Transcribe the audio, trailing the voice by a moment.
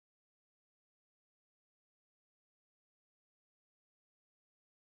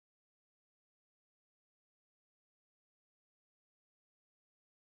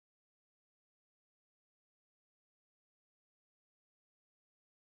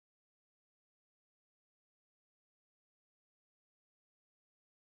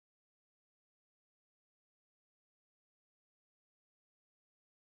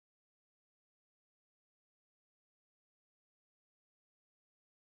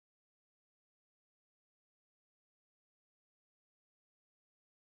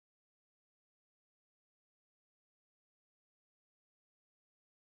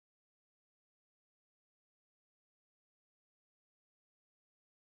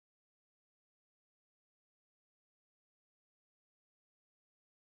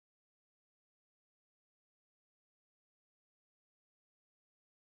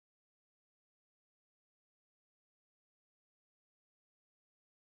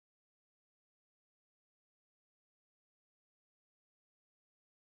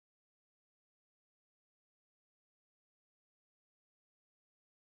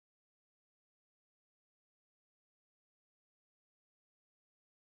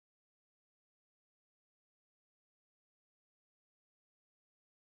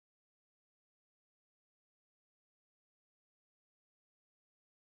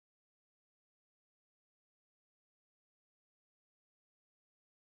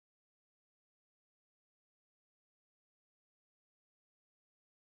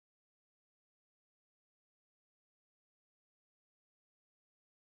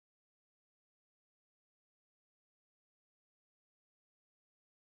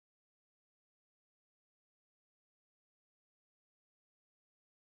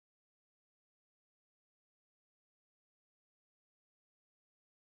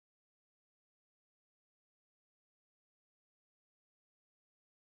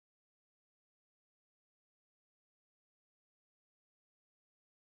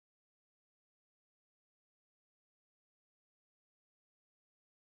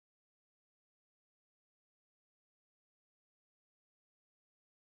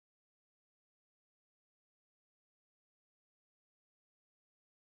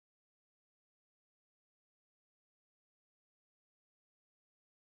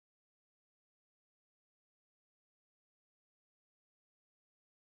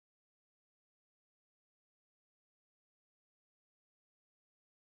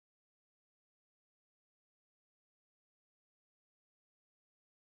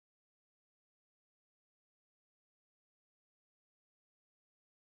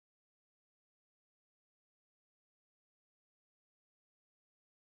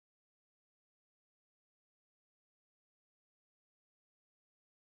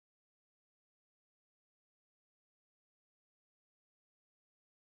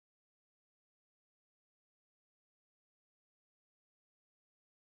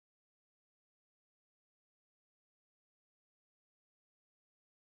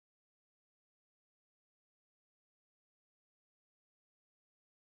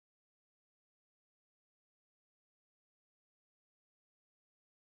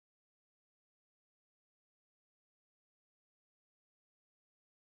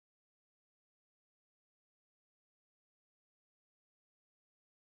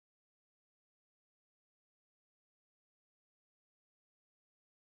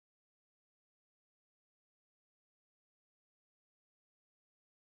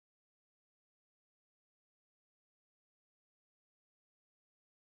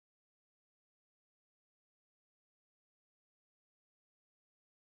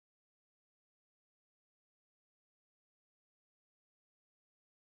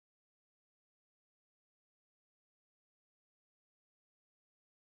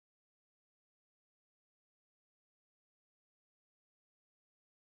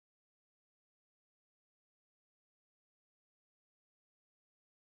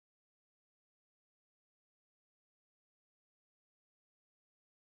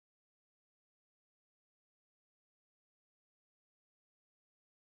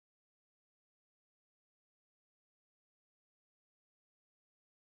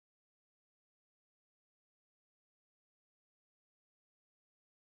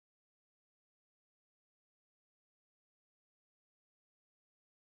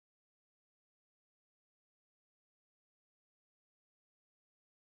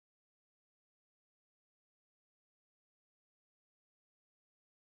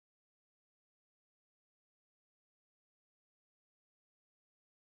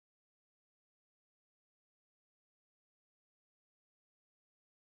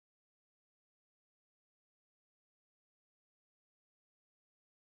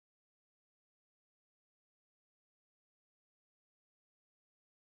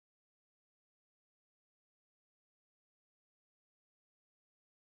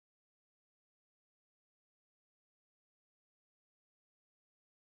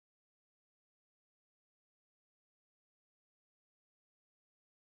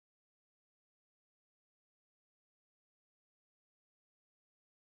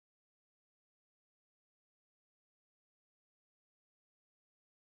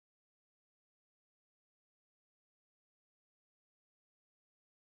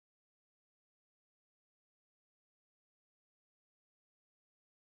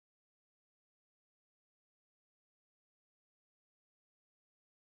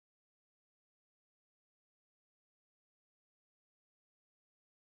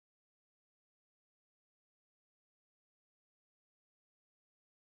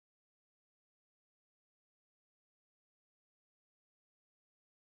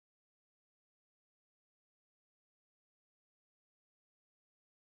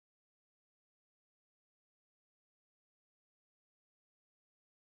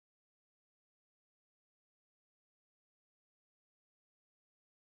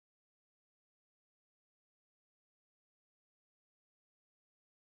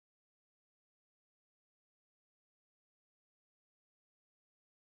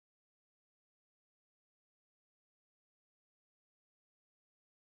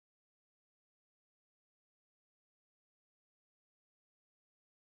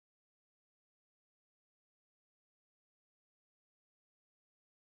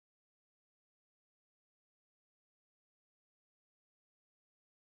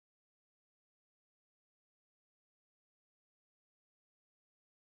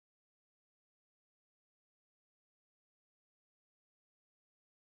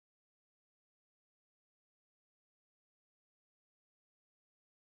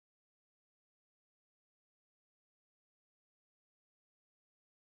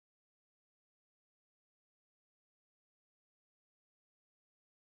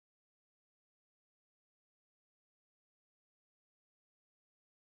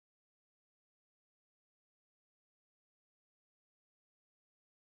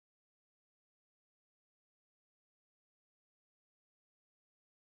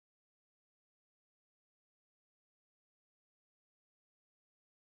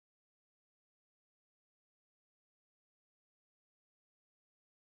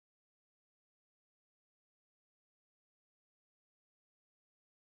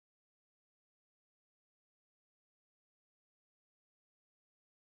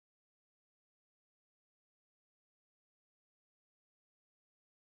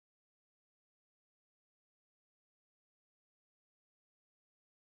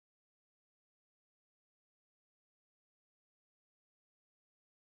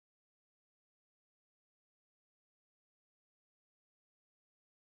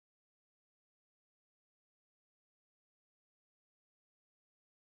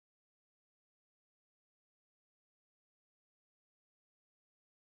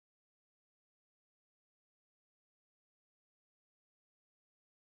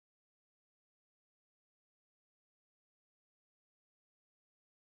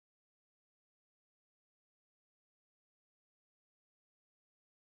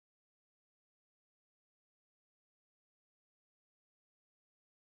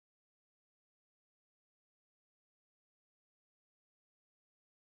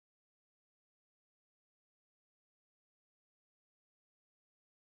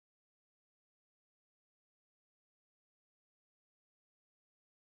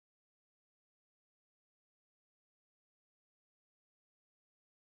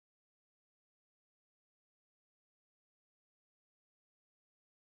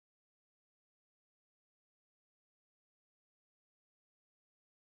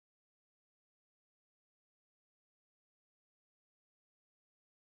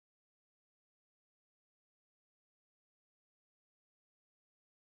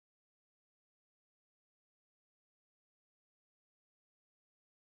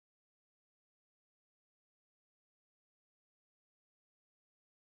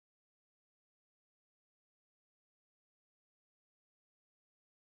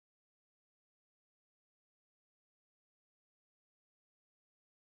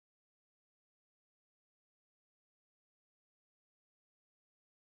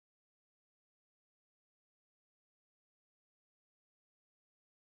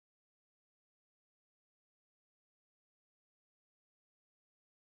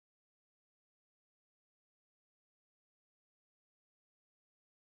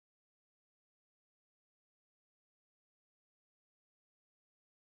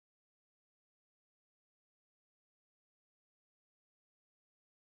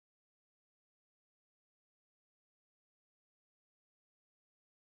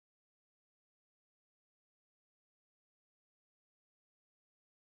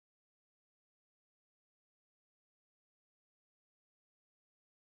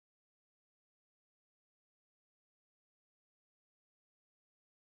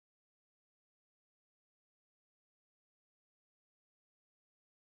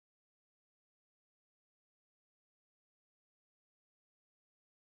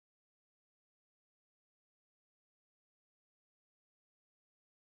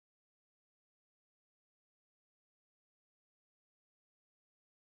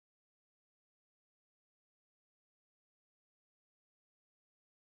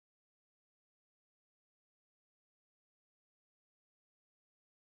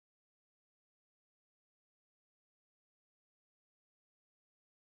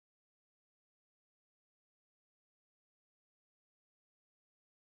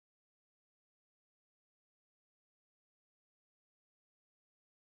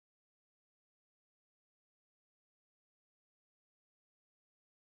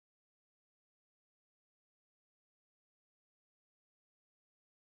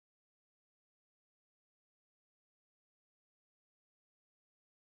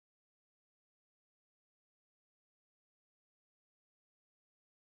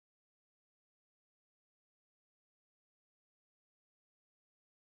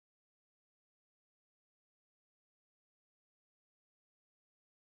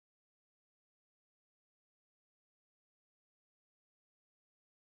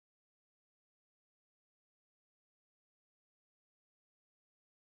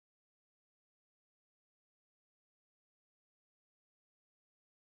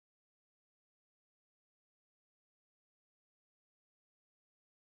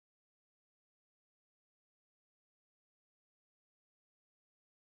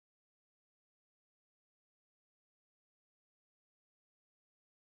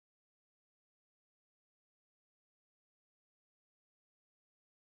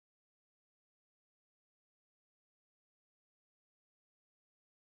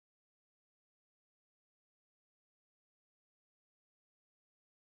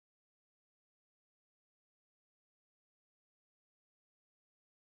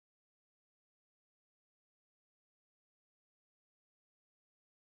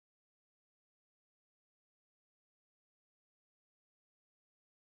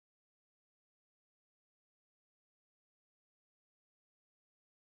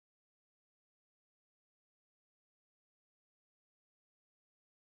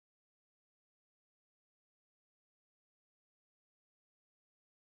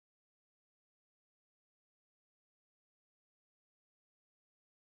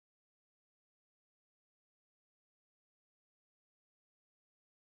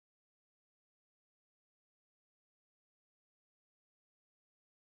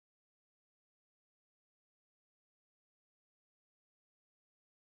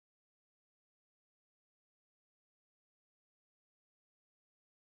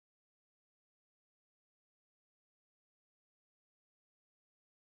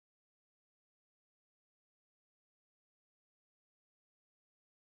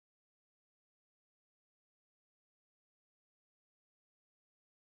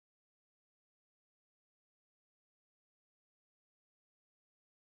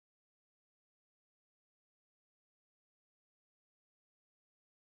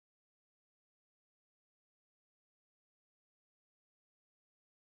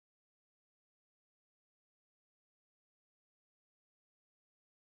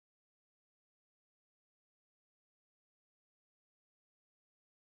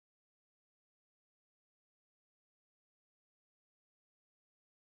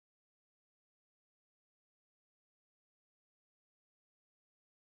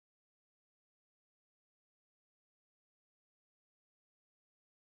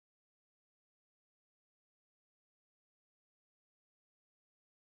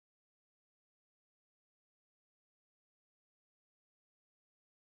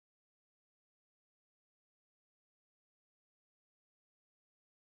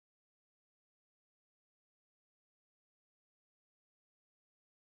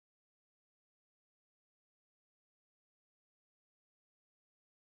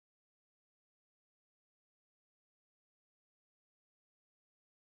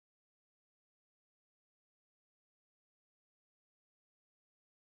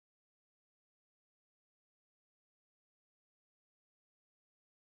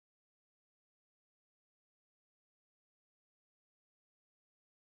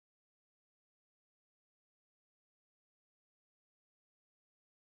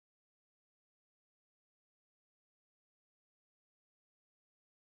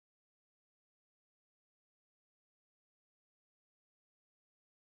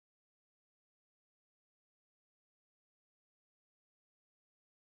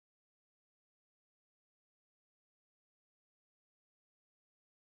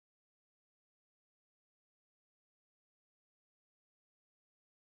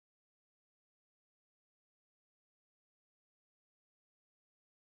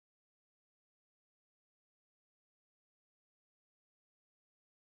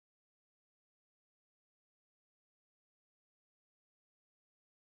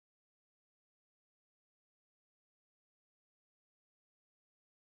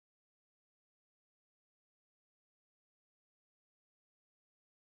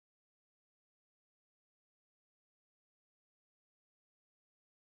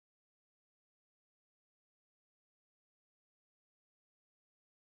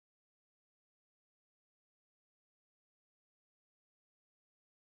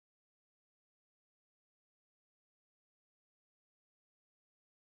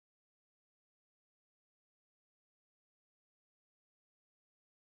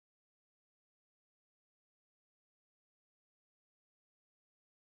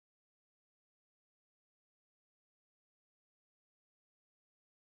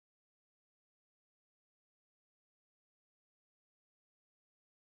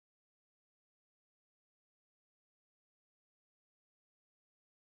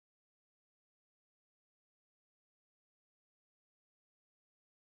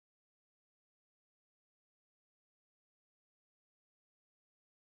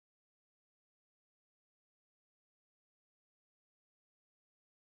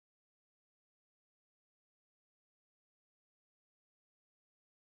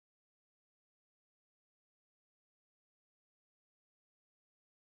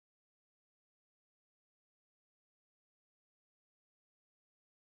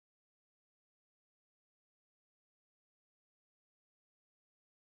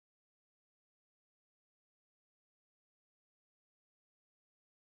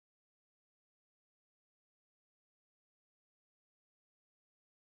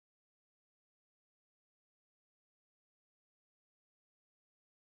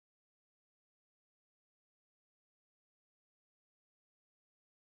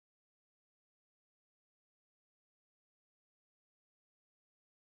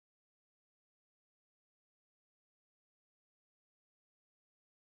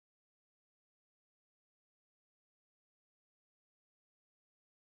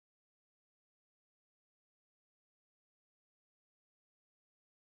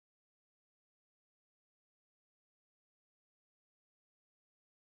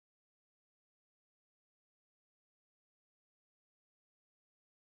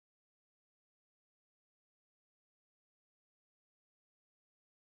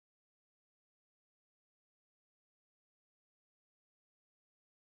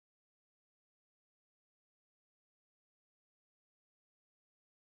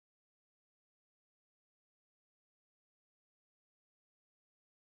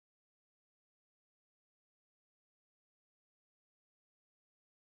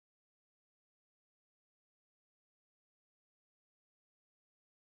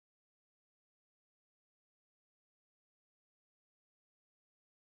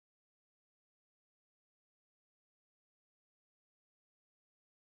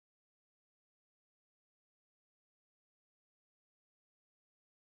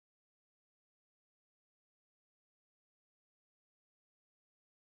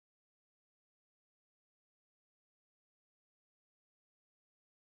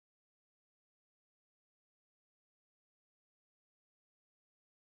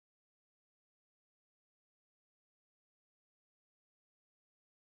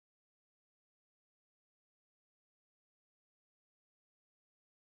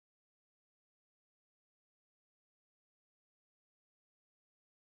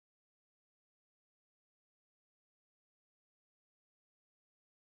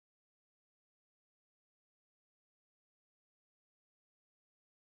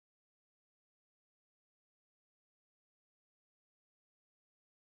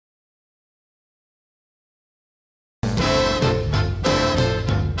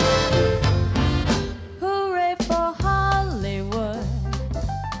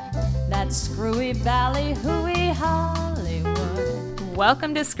screwy ballyhooey Hollywood.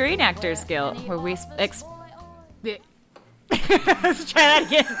 Welcome to Screen Actors Guild, where we Let's try that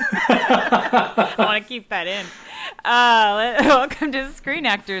again. I want to keep that in. Welcome to Screen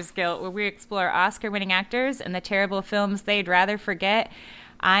Actors Guild, where we explore Oscar-winning actors and the terrible films they'd rather forget.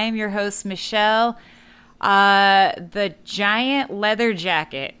 I am your host, Michelle. The giant leather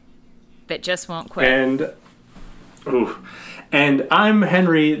jacket that just won't quit. And I'm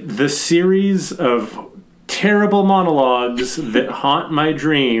Henry, the series of terrible monologues that haunt my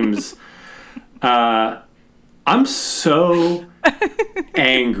dreams. I'm so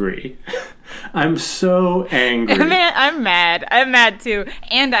angry. I'm so angry. I'm mad. I'm mad too.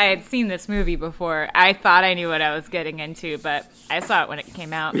 And I had seen this movie before. I thought I knew what I was getting into, but I saw it when it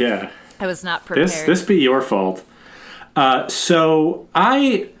came out. Yeah. I was not prepared. This be your fault. So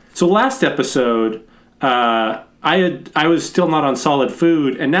last episode, I was still not on solid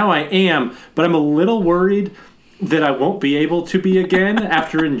food, and now I am, but I'm a little worried that I won't be able to be again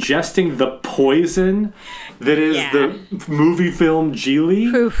after ingesting the poison that is the movie film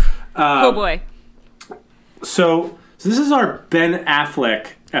Geely. Oof. Oh boy. So this is our Ben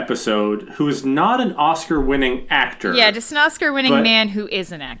Affleck episode, who is not an Oscar-winning actor. Yeah, just an Oscar-winning man who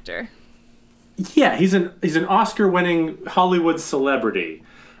is an actor. Yeah, he's an Oscar-winning Hollywood celebrity,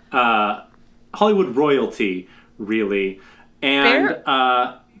 Hollywood royalty, really. And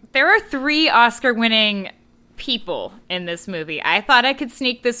there are 3 Oscar-winning people in this movie. I thought I could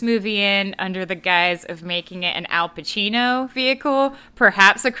sneak this movie in under the guise of making it an Al Pacino vehicle,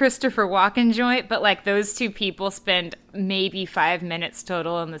 perhaps a Christopher Walken joint, but like those 2 people spend maybe 5 minutes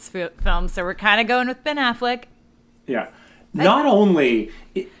total in this film, so we're kind of going with Ben Affleck. Yeah. Not only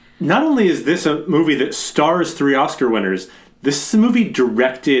is this a movie that stars 3 Oscar winners, this is a movie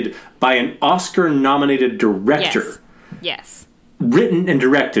directed by an Oscar-nominated director. Yes. Written and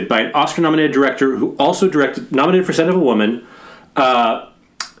directed by an Oscar-nominated director who also nominated for Scent of a Woman,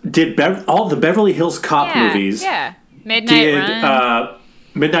 did all the Beverly Hills Cop movies. Yeah. Midnight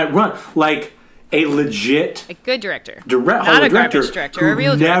Run. Like a legit... A good director. Not a garbage director, a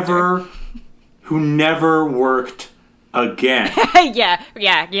real director. Who never worked again.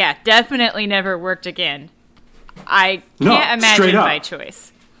 Yeah. Definitely never worked again. I can't imagine by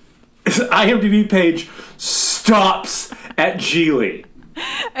choice. His IMDb page stops at Geely.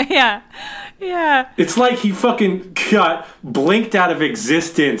 Yeah. It's like he fucking got blinked out of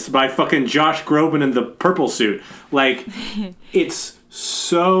existence by fucking Josh Groban in the purple suit. Like, it's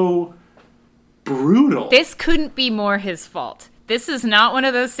so brutal. This couldn't be more his fault. This is not one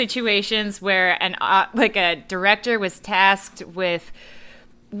of those situations where a director was tasked with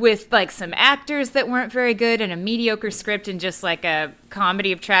like some actors that weren't very good and a mediocre script and just like a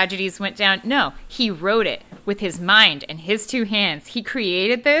comedy of tragedies went down. No, he wrote it with his mind and his 2 hands. He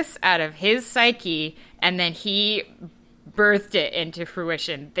created this out of his psyche and then he birthed it into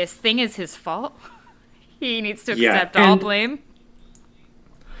fruition. This thing is his fault. He needs to accept all blame.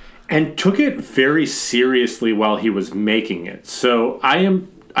 And took it very seriously while he was making it. So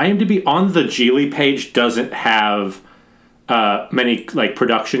IMDb on the Geely page doesn't have many like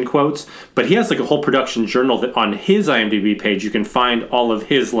production quotes, but he has like a whole production journal that on his IMDb page you can find all of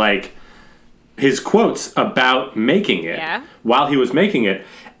his like his quotes about making it while he was making it,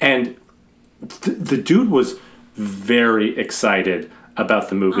 and the dude was very excited about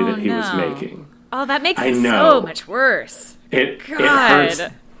the movie that he was making. Oh, that makes it so much worse. It hurts.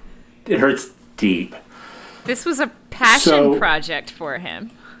 It hurts deep. This was a passion project for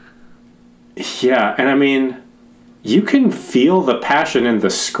him. Yeah, and I mean, you can feel the passion in the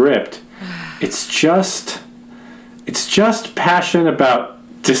script. It's just passion about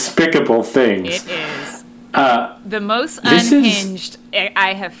despicable things. It is. The most unhinged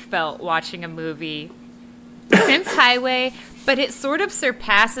I have felt watching a movie since Highway, but it sort of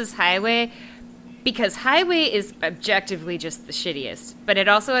surpasses Highway because Highway is objectively just the shittiest, but it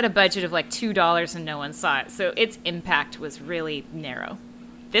also had a budget of like $2 and no one saw it, so its impact was really narrow.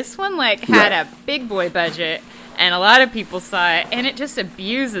 This one had a big boy budget and a lot of people saw it, and it just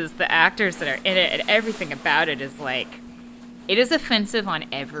abuses the actors that are in it, and everything about it is it is offensive on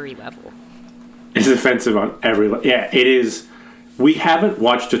every level. It's offensive on every level. Yeah, it is. We haven't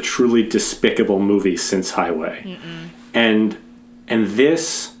watched a truly despicable movie since Highway. Mm-mm. And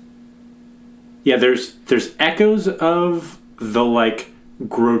this, there's echoes of the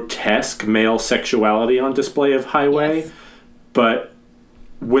grotesque male sexuality on display of Highway, but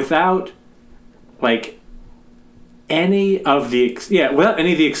without any of the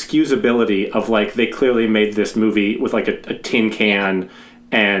excusability of they clearly made this movie with a tin can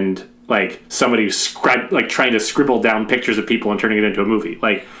and somebody trying to scribble down pictures of people and turning it into a movie.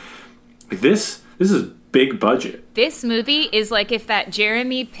 Like this is big budget. This movie is like if that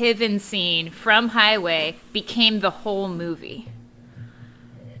Jeremy Piven scene from Highway became the whole movie.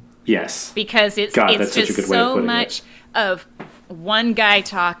 Yes. Because it's just so much of one guy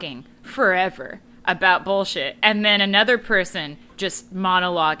talking forever about bullshit and then another person just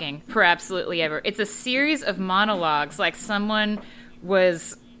monologuing for absolutely ever. It's a series of monologues like someone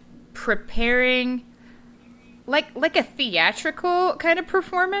was preparing like a theatrical kind of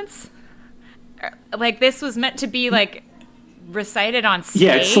performance. Like this was meant to be like recited on stage.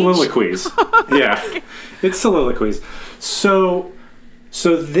 Yeah, it's soliloquies. Yeah. It's soliloquies. So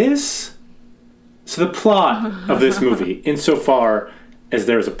the plot of this movie, insofar as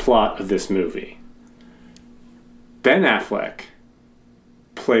there's a plot of this movie, Ben Affleck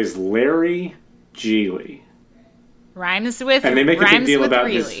plays Larry Geely. Rhymes with and they make a big deal about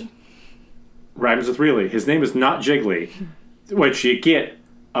really. Rhymes with really. His name is not Jiggly, which you get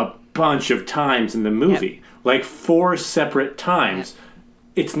a bunch of times in the movie, yep. Like 4 separate times. Yep.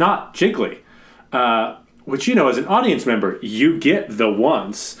 It's not Jiggly. Which, as an audience member, you get the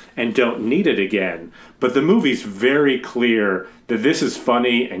once and don't need it again. But the movie's very clear that this is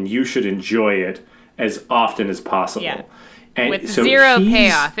funny and you should enjoy it as often as possible. Yeah. And with zero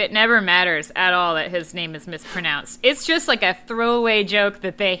payoff. It never matters at all that his name is mispronounced. It's just like a throwaway joke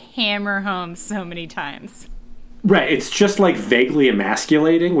that they hammer home so many times. Right. It's just like vaguely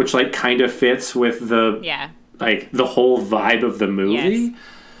emasculating, which like kind of fits with the like the whole vibe of the movie.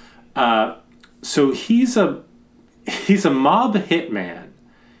 Yes. So he's a mob hitman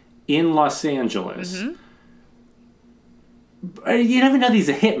in Los Angeles. Mm-hmm. You never know that he's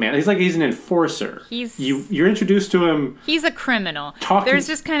a hitman. He's an enforcer. You're introduced to him. He's a criminal. There's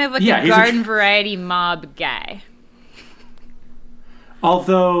just kind of like a garden variety mob guy.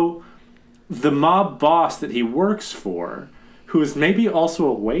 Although the mob boss that he works for, who is maybe also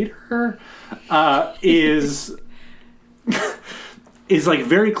a waiter, is like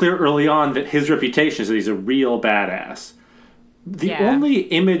very clear early on that his reputation is that he's a real badass. The only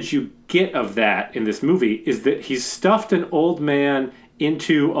image you get of that in this movie is that he's stuffed an old man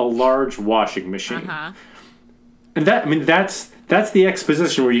into a large washing machine. Uh-huh. And that's the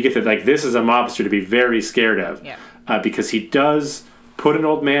exposition where you get that like this is a mobster to be very scared of. Yeah. Because he does put an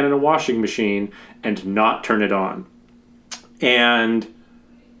old man in a washing machine and not turn it on. And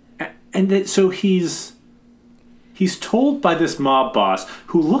so he's told by this mob boss,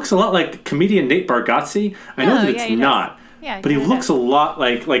 who looks a lot like comedian Nate Bargatze. I know that it's not, but he looks a lot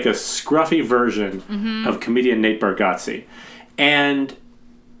like a scruffy version of comedian Nate Bargatze. And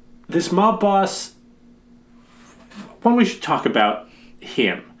this mob boss, one we should talk about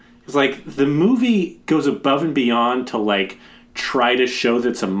him. It's like the movie goes above and beyond to like try to show that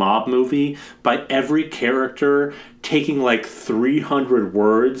it's a mob movie by every character taking like 300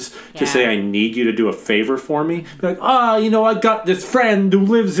 words to say, I need you to do a favor for me. Like, I got this friend who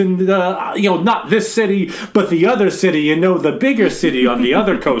lives in, not this city, but the other city, the bigger city on the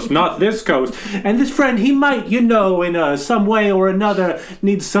other coast, not this coast. And this friend, he might, in some way or another,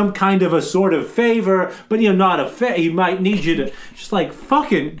 need some kind of a sort of favor, but, not he might need you to, just like,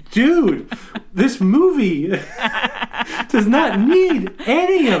 fucking, dude, this movie does not need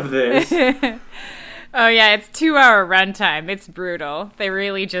any of this. Oh, yeah, it's 2-hour runtime. It's brutal. They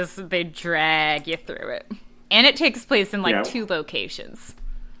really they drag you through it. And it takes place in, 2 locations.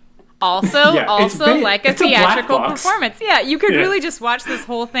 Also, like a theatrical performance. Yeah, you could really just watch this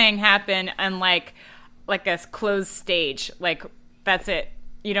whole thing happen on, like a closed stage. Like, that's it.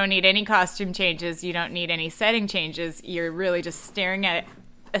 You don't need any costume changes. You don't need any setting changes. You're really just staring at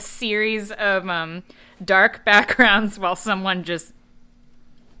a series of dark backgrounds while someone just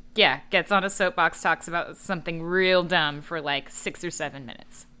gets on a soapbox, talks about something real dumb for 6 or 7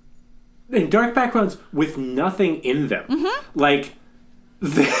 minutes. And dark backgrounds with nothing in them. Mm-hmm. Like,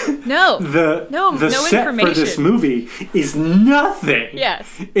 the set for this movie is nothing.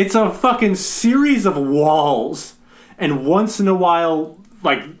 Yes. It's a fucking series of walls, and once in a while,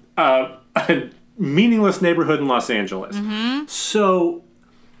 a meaningless neighborhood in Los Angeles. Mm-hmm. So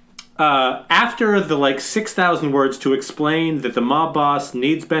after the 6,000 words to explain that the mob boss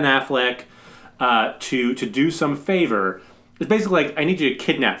needs Ben Affleck to do some favor, it's basically I need you to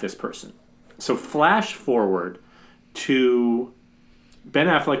kidnap this person. So flash forward to Ben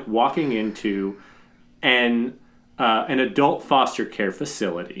Affleck walking into an adult foster care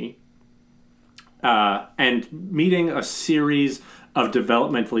facility and meeting a series of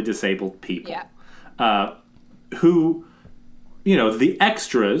developmentally disabled people who, the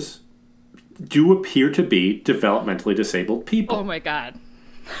extras do appear to be developmentally disabled people. Oh my God.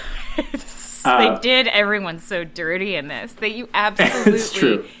 It's they did everyone so dirty in this that you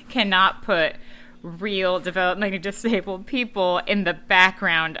absolutely cannot put real developmentally disabled people in the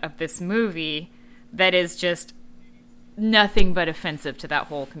background of this movie that is just nothing but offensive to that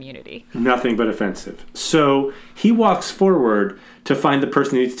whole community. Nothing but offensive. So he walks forward to find the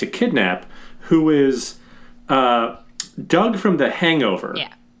person he needs to kidnap, who is Doug from The Hangover.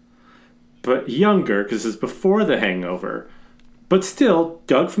 Yeah. But younger, because it's before The Hangover. But still,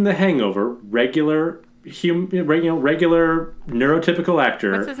 Doug from The Hangover, regular neurotypical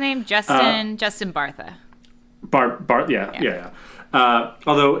actor. What's his name? Justin Bartha. Yeah.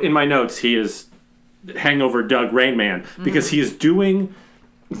 Although in my notes he is Hangover Doug Rain Man, because he is doing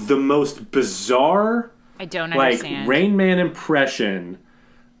the most bizarre, I don't understand, Rain Man impression,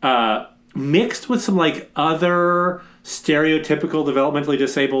 mixed with some other stereotypical developmentally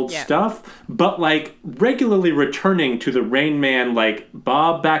disabled stuff, but regularly returning to the Rain Man,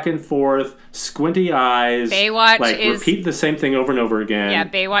 bob back and forth, squinty eyes. Baywatch is repeat the same thing over and over again. Yeah,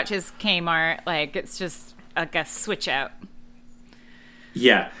 Baywatch is Kmart. It's just a switch out.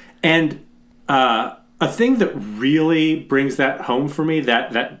 Yeah, and a thing that really brings that home for me,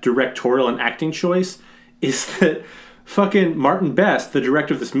 that directorial and acting choice, is that fucking Martin Best, the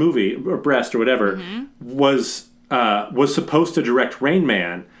director of this movie, or Brest or whatever, was supposed to direct Rain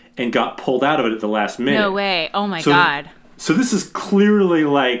Man and got pulled out of it at the last minute. No way. Oh my God. So this is clearly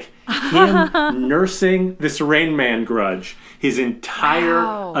him nursing this Rain Man grudge his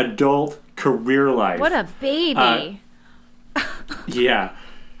entire adult career life. What a baby. Yeah.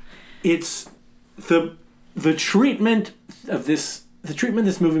 It's the treatment this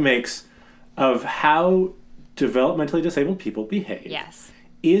movie makes of how developmentally disabled people behave. Yes.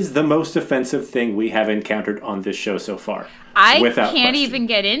 Is the most offensive thing we have encountered on this show so far. I can't even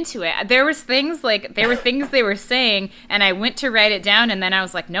get into it. There were things they were saying, and I went to write it down, and then I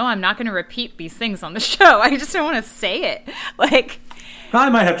was like, no, I'm not going to repeat these things on the show. I just don't want to say it. I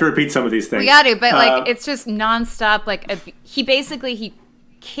might have to repeat some of these things. We got to, but it's just nonstop. He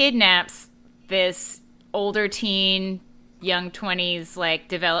kidnaps this older teen, young 20s,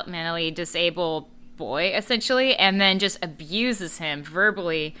 developmentally disabled boy, essentially, and then just abuses him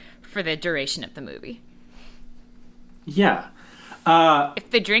verbally for the duration of the movie. Yeah. If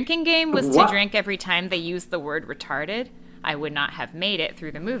the drinking game was to drink every time they used the word retarded, I would not have made it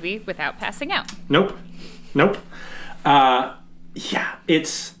through the movie without passing out. Nope. Yeah,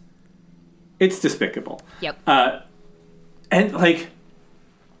 it's despicable. Yep. And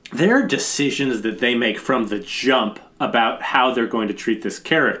there are decisions that they make from the jump about how they're going to treat this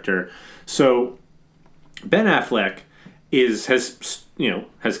character. So Ben Affleck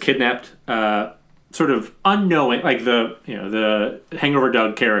has kidnapped sort of unknowing, the Hangover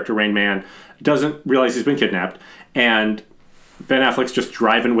Doug character, Rain Man, doesn't realize he's been kidnapped, and Ben Affleck's just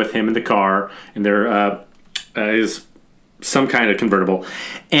driving with him in the car, and there is some kind of convertible,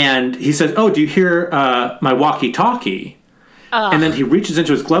 and he says, "Oh, do you hear my walkie-talkie?" And then he reaches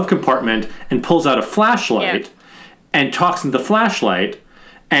into his glove compartment and pulls out a flashlight and talks into the flashlight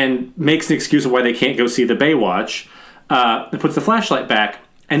and makes an excuse of why they can't go see the Baywatch, and puts the flashlight back,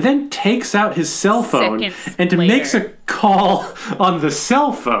 and then takes out his cell phone makes a call on the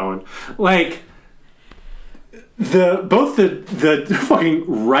cell phone. Both the fucking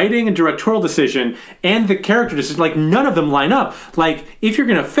writing and directorial decision and the character decision, none of them line up. If you're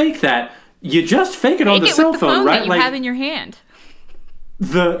gonna fake that, you just fake it on the cell phone, right? That you have in your hand.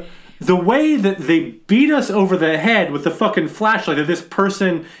 The way that they beat us over the head with the fucking flashlight that this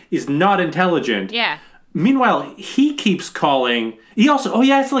person is not intelligent. Yeah. Meanwhile, he keeps calling. He also,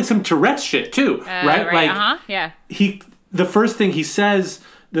 it's some Tourette's shit too, right? Yeah. The first thing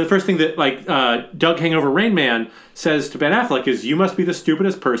that Doug Hangover Rain Man says to Ben Affleck is, "You must be the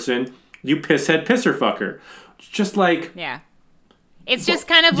stupidest person, you pisshead pisser fucker." Just yeah. It's just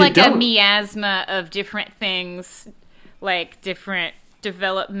kind of a miasma of different things, different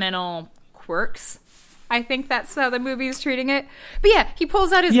developmental quirks. I think that's how the movie is treating it. But yeah, he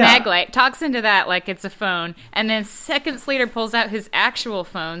pulls out his mag light, talks into that like it's a phone, and then seconds later pulls out his actual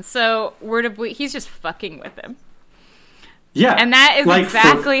phone. So he's just fucking with him. Yeah. And that is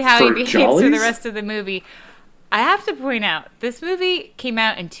exactly how he behaves for the rest of the movie. I have to point out, this movie came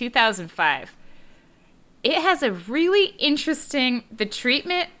out in 2005. It has a really interesting, the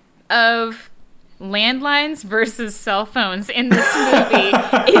treatment of landlines versus cell phones in this movie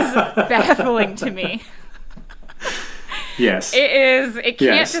is baffling to me. Yes. It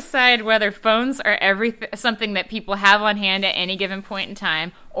can't decide whether phones are something that people have on hand at any given point in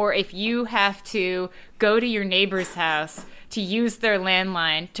time, or if you have to go to your neighbor's house to use their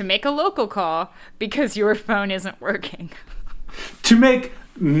landline to make a local call because your phone isn't working. To make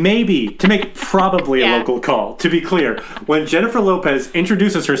maybe to make probably a Yeah. local call. To be clear, when Jennifer Lopez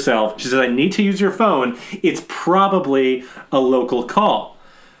introduces herself, she says, "I need to use your phone." It's probably a local call.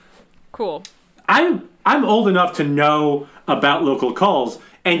 Cool. I'm old enough to know about local calls,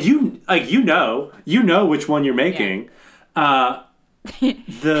 and you know which one you're making. Oh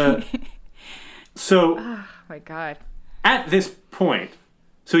my God. At this point,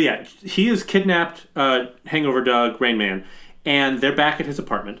 so yeah, he is kidnapped, Hangover Doug, Rain Man, and they're back at his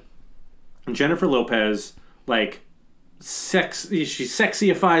apartment. And Jennifer Lopez, like, she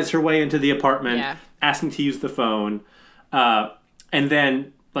sexyifies her way into the apartment, asking to use the phone, and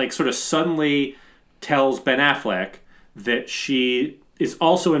then, like, sort of suddenly tells Ben Affleck that she is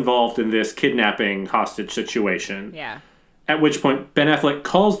also involved in this kidnapping hostage situation. Yeah. At which point, Ben Affleck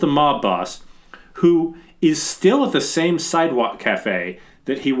calls the mob boss, who is still at the same sidewalk cafe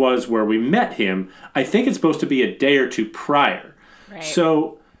that he was where we met him. I think it's supposed to be a day or two prior. Right.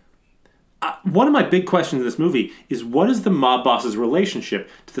 So, one of my big questions in this movie is, what is the mob boss's relationship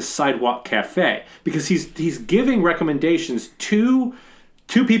to the sidewalk cafe? Because he's giving recommendations to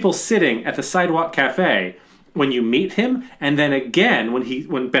two people sitting at the sidewalk cafe when you meet him, and then again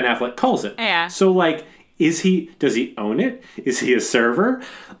when Ben Affleck calls it. Yeah. So, like, does he own it? Is he a server?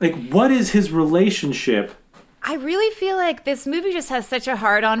 Like, what is his relationship? I really feel like this movie just has such a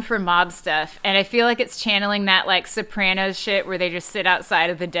hard-on for mob stuff, and I feel like it's channeling that, like, Sopranos shit where they just sit outside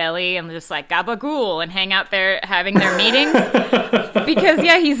of the deli and just, like, gabagool and hang out there having their meetings. Because,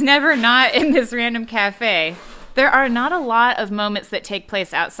 yeah, he's never not in this random cafe. There are not a lot of moments that take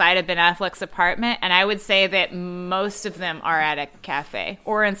place outside of Ben Affleck's apartment, and I would say that most of them are at a cafe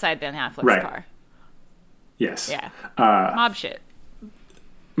or inside Ben Affleck's car. Yes. Yeah. Mob shit.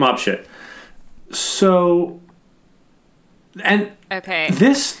 Mob shit. So... And okay,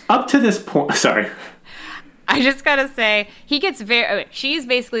 up to this point, sorry. I just gotta say, he gets she's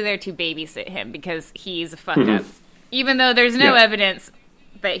basically there to babysit him because he's a fuck up. Even though there's no evidence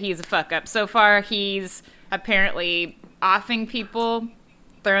that he's a fuck up. So far, he's apparently offing people,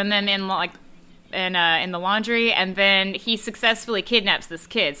 throwing them in in the laundry, and then he successfully kidnaps this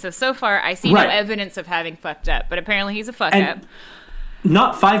kid. So far, I see no evidence of having fucked up, but apparently he's a fuck up.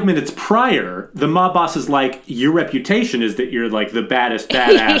 Not 5 minutes prior, the mob boss is like, your reputation is that you're, like, the baddest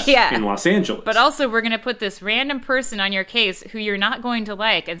badass in Los Angeles. But also, we're going to put this random person on your case who you're not going to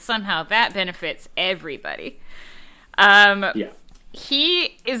like, and somehow that benefits everybody.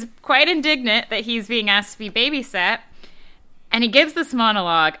 He is quite indignant that he's being asked to be babysat, and he gives this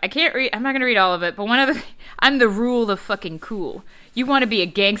monologue. I'm not going to read all of it, but I'm the rule of fucking cool. You want to be a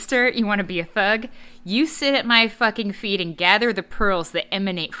gangster? You want to be a thug? You sit at my fucking feet and gather the pearls that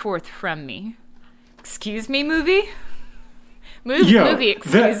emanate forth from me. Excuse me, movie? Movie,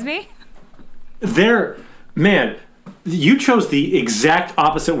 excuse me? Man, you chose the exact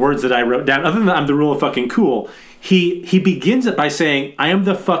opposite words that I wrote down. Other than I'm the rule of fucking cool, he begins it by saying, I am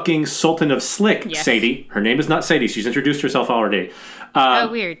the fucking Sultan of Slick, Sadie. Her name is not Sadie. She's introduced herself already.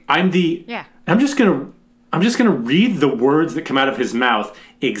 Weird. I'm just gonna read the words that come out of his mouth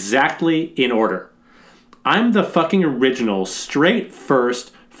exactly in order. I'm the fucking original, straight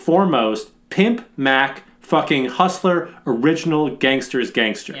first, foremost, pimp Mac, fucking hustler, original gangster's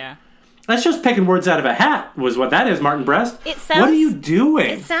gangster. Yeah. That's just picking words out of a hat, was what that is, Martin Brest. What are you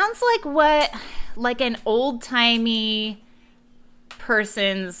doing? It sounds like an old-timey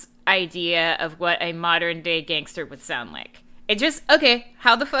person's idea of what a modern-day gangster would sound like. It just,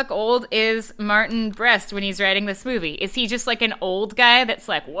 how the fuck old is Martin Brest when he's writing this movie? Is he just like an old guy that's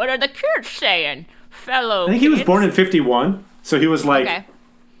like, what are the kids saying, fellow I think kids? He was born in 51, so he was like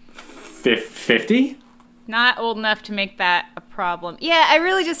 50? Not old enough to make that a problem. Yeah, I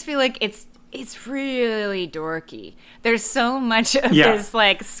really just feel like it's really dorky. There's so much of this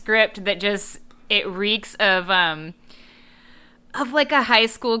like script that just, it reeks of like a high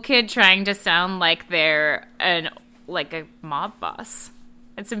school kid trying to sound like they're like a mob boss.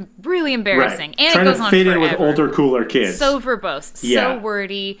 It's really embarrassing. And trying it goes to on fit forever. in with older, cooler kids. So verbose, so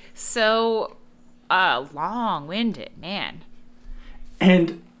wordy, so long-winded, man.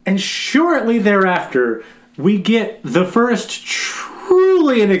 And shortly thereafter, we get the first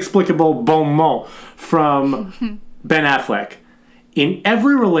truly inexplicable bon mot from Ben Affleck. In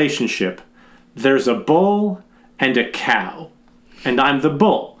every relationship, there's a bull and a cow. And I'm the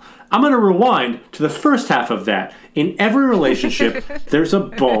bull. I'm going to rewind to the first half of that. In every relationship, there's a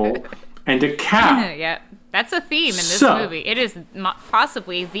bull and a cow. Yeah, that's a theme in this movie. It is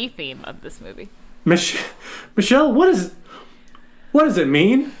possibly the theme of this movie. Michelle, what does it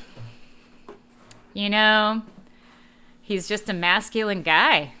mean? You know, he's just a masculine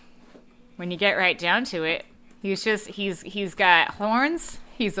guy. When you get right down to it, he's got horns.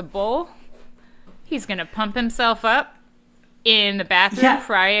 He's a bull. He's going to pump himself up in the bathroom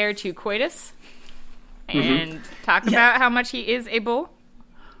prior to coitus and talk about how much he is a bull.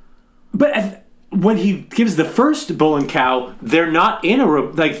 But when he gives the first bull and cow, they're not in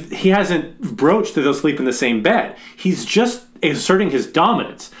he hasn't broached that they'll sleep in the same bed. He's just asserting his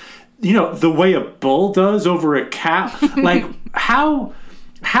dominance. You know, the way a bull does over a cow. Like, how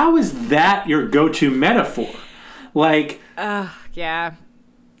is that your go-to metaphor? Like... yeah.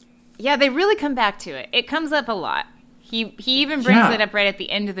 Yeah, they really come back to it. It comes up a lot. He even brings it up right at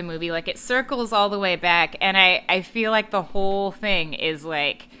the end of the movie. Like, it circles all the way back, and I feel like the whole thing is,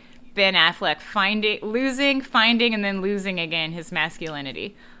 like, Ben Affleck finding, and then losing again his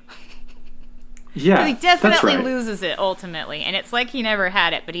masculinity. Yeah, he definitely right. loses it, ultimately. And it's like he never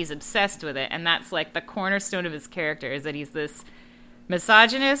had it, but he's obsessed with it. And that's, like, the cornerstone of his character, is that he's this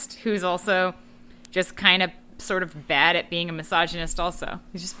misogynist who's also just kind of sort of bad at being a misogynist also.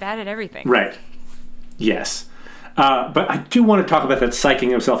 He's just bad at everything. Right. Yes. But I do want to talk about that psyching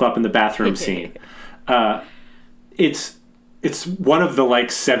himself up in the bathroom scene. It's one of the,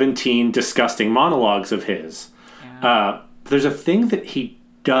 like, 17 disgusting monologues of his. Yeah. There's a thing that he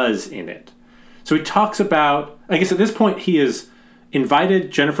does in it. So he talks about, I guess at this point he has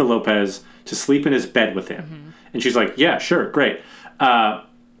invited Jennifer Lopez to sleep in his bed with him. Mm-hmm. And she's like, yeah, sure, great.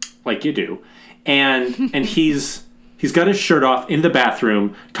 Like you do. And he's got his shirt off in the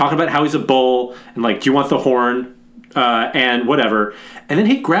bathroom, talking about how he's a bull, and like, do you want the horn? And whatever. And then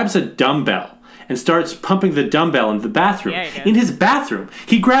he grabs a dumbbell and starts pumping the dumbbell in the bathroom. Yeah, in his bathroom.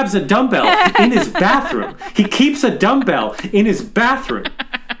 He grabs a dumbbell in his bathroom. He keeps a dumbbell in his bathroom.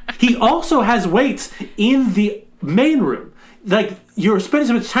 He also has weights in the main room. Like, you're spending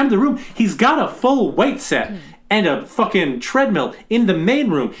so much time in the room, he's got a full weight set and a fucking treadmill in the main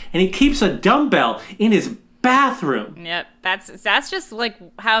room, and he keeps a dumbbell in his bathroom. Yep, that's just like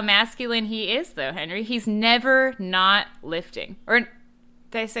how masculine he is, though, Henry. He's never not lifting. Or did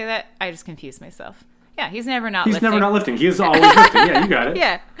I say that? I just confused myself. Yeah, he's never not lifting. He's never not lifting. He is always lifting. Yeah, you got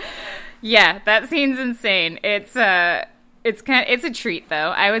it. Yeah, that scene's insane. It's a treat,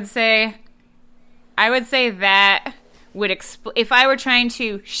 though. I would say that would if I were trying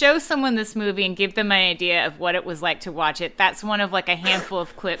to show someone this movie and give them an idea of what it was like to watch it, that's one of like a handful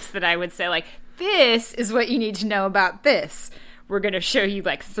of clips that I would say, like, this is what you need to know about this. We're going to show you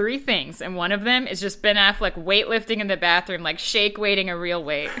like 3 things, and one of them is just Ben Affleck weightlifting in the bathroom, like shake weighting a real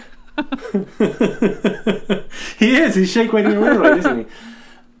weight. He is. He's shake weighting a real weight, isn't he?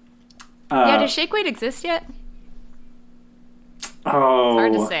 Yeah, does shake weight exist yet? Oh,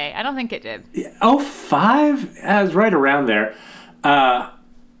 hard to say. I don't think it did. 05? It was right around there. All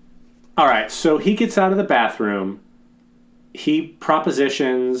right, so he gets out of the bathroom. He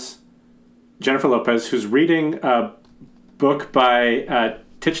propositions Jennifer Lopez, who's reading a book by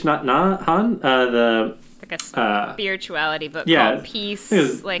Thich Nhat Hanh, like a spirituality book called Peace,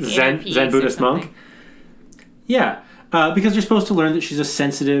 like Zen Buddhist monk. Yeah, because you're supposed to learn that she's a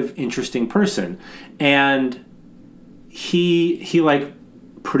sensitive, interesting person, and he like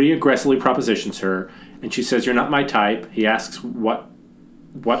pretty aggressively propositions her, and she says, "You're not my type." He asks what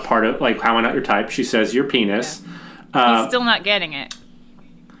part of, like, how am I not your type? She says, "Your penis." Yeah. He's still not getting it.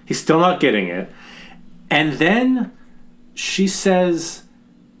 He's still not getting it. And then she says,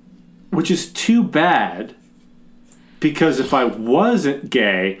 which is too bad, because if I wasn't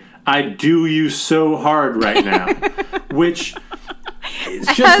gay, I'd do you so hard right now. Which is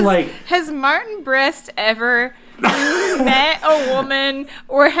just Has Martin Brest ever met a woman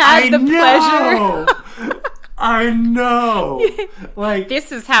or had pleasure? I know. Like,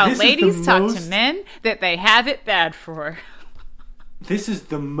 this is how ladies talk to men that they have it bad for. This is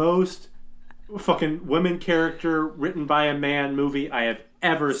the most fucking women character written by a man movie I have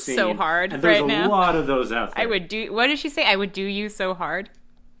ever seen. So hard, and there's right now. a lot of those out there. What did she say? I would do you so hard?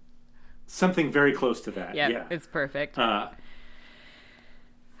 Something very close to that. Yeah, it's perfect.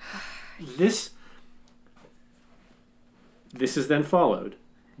 This is then followed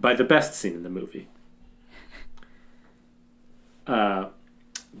by the best scene in the movie,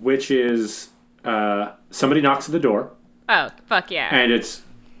 which is somebody knocks at the door. Oh, fuck yeah. And it's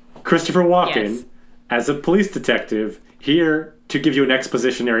Christopher Walken as a police detective here to give you an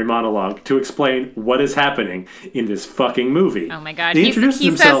expositionary monologue to explain what is happening in this fucking movie. Oh my god, he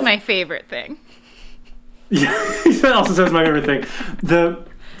says my favorite thing. Yeah, he also says my favorite thing.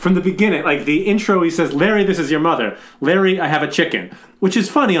 From the beginning, like the intro, he says, "Larry, this is your mother. Larry, I have a chicken," which is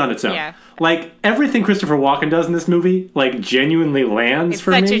funny on its own. Yeah. Like, everything Christopher Walken does in this movie, like, genuinely lands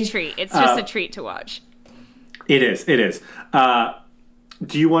for me. It's such a treat. It's just a treat to watch. It is.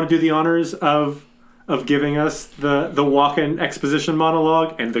 Do you want to do the honors of of giving us the Walken exposition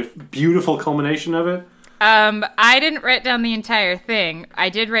monologue and the beautiful culmination of it? I didn't write down the entire thing. I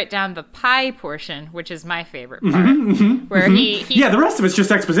did write down the pie portion, which is my favorite part, where he yeah, the rest of it's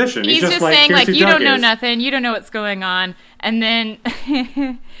just exposition. He's just like, saying, like, you Doug don't know is. nothing, you don't know what's going on, and then,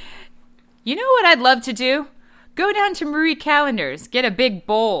 you know what I'd love to do? Go down to Marie Callender's, get a big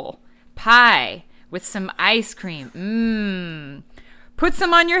bowl, pie, with some ice cream. Put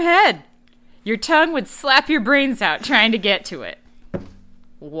some on your head. Your tongue would slap your brains out trying to get to it.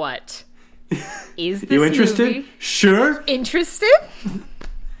 What? Is this You interested? movie? Sure. Interested?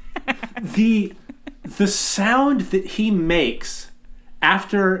 The sound that he makes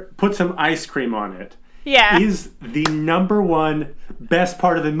after put some ice cream on it Yeah. is the number one best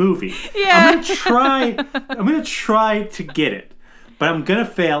part of the movie. Yeah. I'm gonna try to get it, but I'm gonna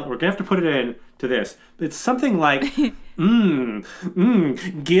fail. We're gonna have to put it in to this. It's something like good.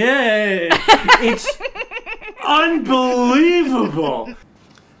 It's unbelievable.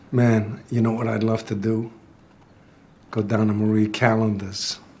 Man, you know what I'd love to do? Go down to Marie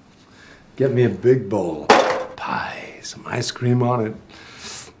Callender's. Get me a big bowl. Pie, some ice cream on it.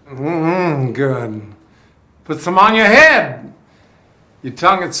 Good. Put some on your head. Your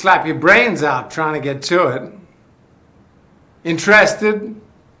tongue would slap your brains out trying to get to it. Interested?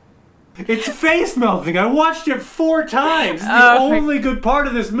 It's face melting. I watched it 4 times. It's the Oh, only good part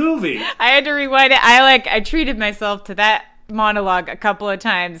of this movie. I had to rewind it. I treated myself to that monologue a couple of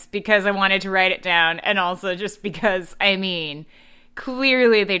times because I wanted to write it down, and also just because, I mean,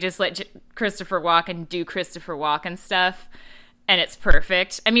 clearly they just let Christopher Walken do Christopher Walken stuff, and it's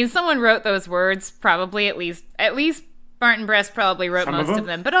perfect. I mean, someone wrote those words, probably at least Martin Brest probably wrote Some of most them. of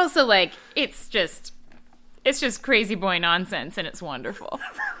them, but also, like, it's just crazy boy nonsense, and it's wonderful.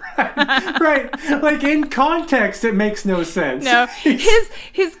 Right. Like, in context, it makes no sense. No,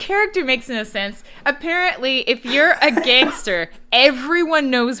 his character makes no sense. Apparently, if you're a gangster, everyone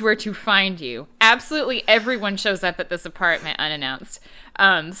knows where to find you. Absolutely everyone shows up at this apartment unannounced.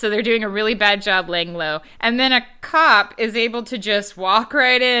 So they're doing a really bad job laying low. And then a cop is able to just walk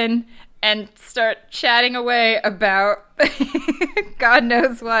right in and start chatting away about God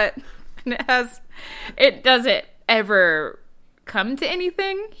knows what. And it doesn't ever come to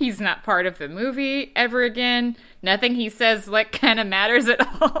anything. He's not part of the movie ever again. Nothing he says like kind of matters at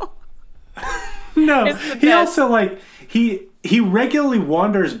all. No, It's the he best. also, like, he regularly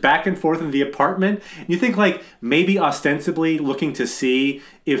wanders back and forth in the apartment. You think, like, maybe ostensibly looking to see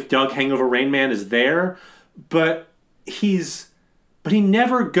if Doug Hangover Rain Man is there, but he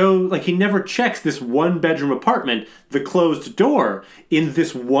never checks this 1-bedroom apartment, the closed door in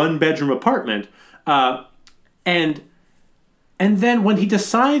this 1-bedroom apartment, and then when he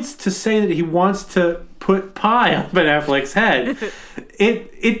decides to say that he wants to put pie on Ben Affleck's head,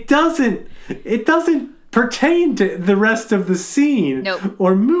 it doesn't pertain to the rest of the scene Nope.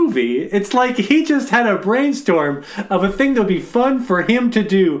 or movie. It's like he just had a brainstorm of a thing that would be fun for him to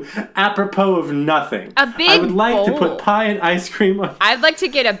do apropos of nothing. A big I would like to bowl. put pie and ice cream on. I'd like to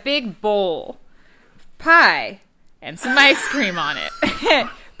get a big bowl, pie, and some ice cream on it.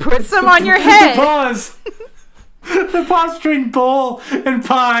 Put some on your The head. pause. The pause between bowl and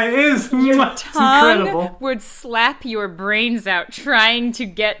pie is it's incredible. Tongue would slap your brains out trying to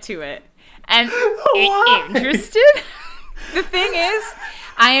get to it. And Why? interested? The thing is,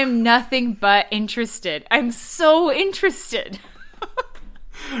 I am nothing but interested. I'm so interested.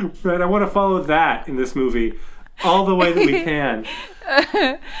 Right, I want to follow that in this movie all the way that we can.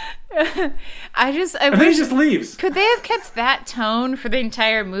 I And then he wish, just leaves. could they have kept that tone for the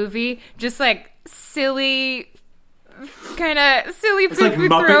entire movie? Just like silly, kind of silly It's like foo-foo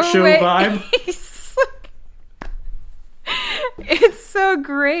Muppet Show throwaway. vibe. It's like- it's so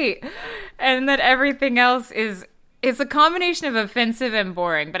great. And then everything else is a combination of offensive and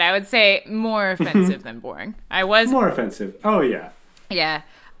boring, but I would say more offensive than boring. More offensive. Oh, yeah. Yeah.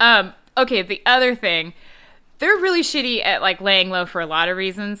 Okay, the other thing, they're really shitty at like laying low for a lot of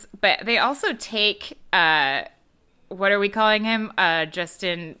reasons, but they also take what are we calling him?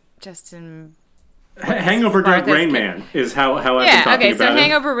 Justin Hangover Doug Barthes Rain kid. Man is how I've been Yeah, talking okay, so about him.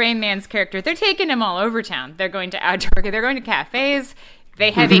 Hangover Rain Man's character, they're taking him all over town. They're going to outdoor, they're going to cafes.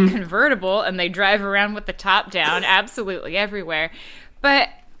 They have a convertible and they drive around with the top down absolutely everywhere. But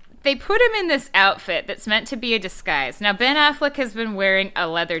they put him in this outfit that's meant to be a disguise. Now, Ben Affleck has been wearing a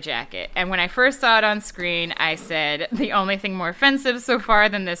leather jacket. And when I first saw it on screen, I said, the only thing more offensive so far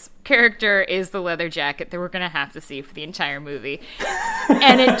than this character is the leather jacket that we're going to have to see for the entire movie.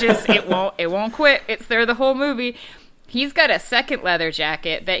 And it won't quit. It's there the whole movie. He's got a second leather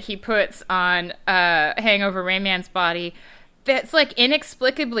jacket that he puts on Hangover Rain Man's body that's like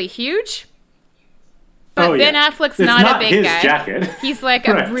inexplicably huge. But Ben Affleck's not a big his guy. Jacket. He's like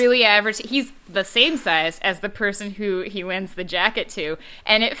Right. a really average. He's the same size as the person who he lends the jacket to,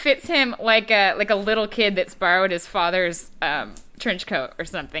 and it fits him like a little kid that's borrowed his father's trench coat or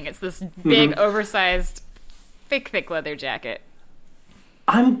something. It's this big, oversized, thick leather jacket.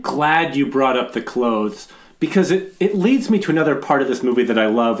 I'm glad you brought up the clothes because it leads me to another part of this movie that I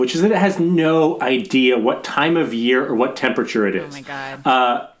love, which is that it has no idea what time of year or what temperature it is. Oh my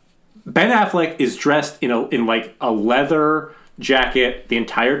god. Ben Affleck is dressed in like a leather jacket the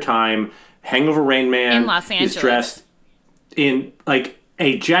entire time. Hangover Rain Man In Los Angeles. is dressed in like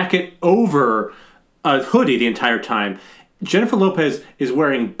a jacket over a hoodie the entire time. Jennifer Lopez is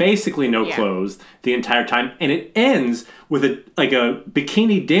wearing basically no clothes the entire time, and it ends with a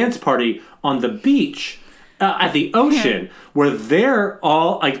bikini dance party on the beach at the ocean, where they're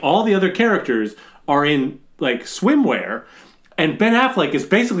all the other characters are in like swimwear, and Ben Affleck is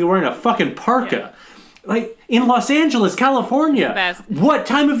basically wearing a fucking parka. Like in Los Angeles, California. Best. What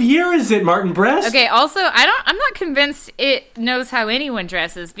time of year is it, Martin Brest? Okay, also, I'm not convinced it knows how anyone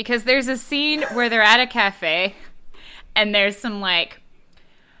dresses, because there's a scene where they're at a cafe and there's some like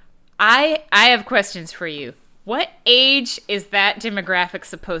I have questions for you. What age is that demographic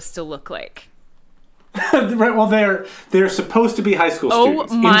supposed to look like? Right, well, they're supposed to be high school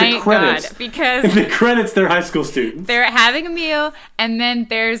students. Oh my in the credits, god, because in the credits they're high school students. they're having a meal, and then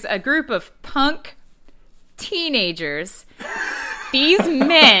there's a group of punk teenagers. These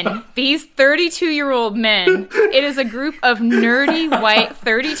men, these 32-year-old men, it is a group of nerdy white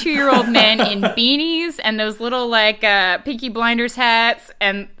 32-year-old men in beanies and those little like Peaky Blinders hats,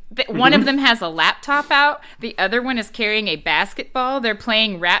 and one of them has a laptop out. The other one is carrying a basketball. They're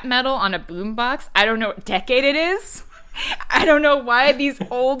playing rap metal on a boombox. I don't know what decade it is. I don't know why these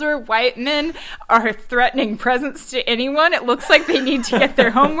older white men are threatening presence to anyone. It looks like they need to get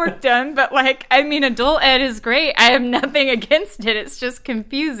their homework done, but like, I mean, adult ed is great. I have nothing against it. It's just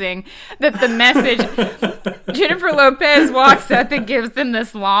confusing that the message, Jennifer Lopez walks up and gives them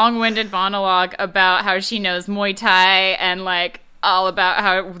this long-winded monologue about how she knows Muay Thai and like all about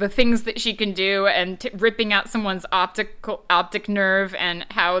how the things that she can do and ripping out someone's optic nerve and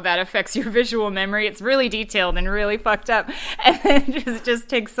how that affects your visual memory. It's really detailed and really fucked up. And then it just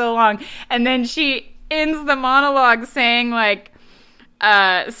takes so long. And then she ends the monologue saying like,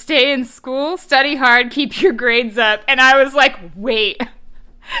 stay in school, study hard, keep your grades up. And I was like, wait,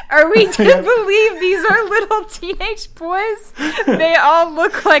 are we to believe these are little teenage boys? They all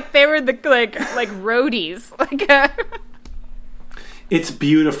look like they were the like roadies. It's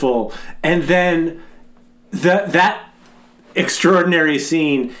beautiful. And then that extraordinary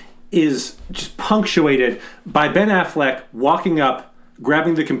scene is just punctuated by Ben Affleck walking up,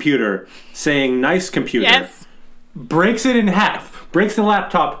 grabbing the computer, saying, "Nice computer." Yes. Breaks it in half, breaks the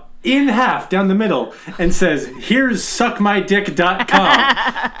laptop in half down the middle, and says, "Here's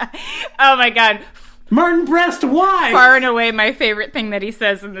suckmydick.com." Oh my god. Martin Brest, why? Far and away my favorite thing that he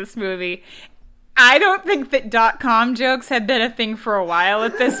says in this movie. I don't think that .com jokes had been a thing for a while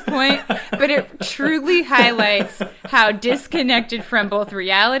at this point, but it truly highlights how disconnected from both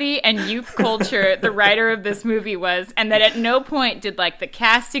reality and youth culture the writer of this movie was, and that at no point did like the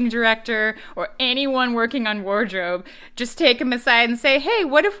casting director or anyone working on wardrobe just take him aside and say, hey,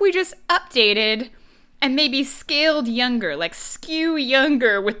 what if we just updated and maybe scaled younger, like skew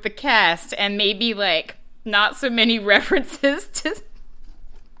younger with the cast, and maybe like not so many references to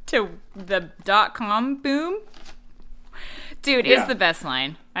the .com boom. Dude, it's the best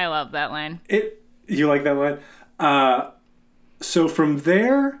line. I love that line. You like that line? So from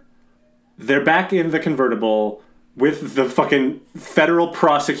there, they're back in the convertible with the fucking federal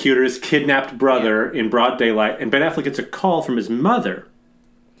prosecutor's kidnapped brother in broad daylight, and Ben Affleck gets a call from his mother.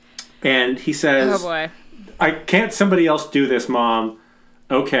 And he says, oh boy, can't somebody else do this, Mom?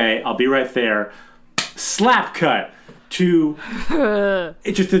 Okay, I'll be right there. Slap cut to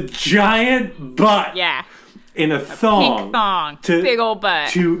it's just a giant butt. Yeah. In a thong. Pink thong. Big old butt.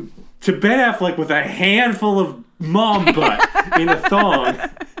 To Ben Affleck with a handful of mom butt in a thong,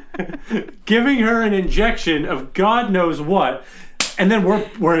 giving her an injection of God knows what, and then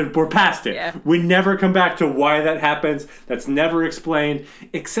we're past it. Yeah. We never come back to why that happens. That's never explained,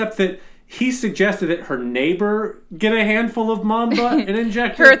 except that he suggested that her neighbor get a handful of mom butt and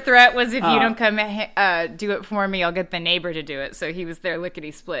inject her threat was, if you don't come do it for me, I'll get the neighbor to do it. So he was there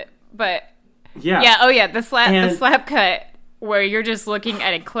lickety split. But the slap cut where you're just looking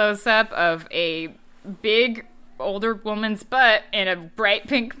at a close up of a big older woman's butt in a bright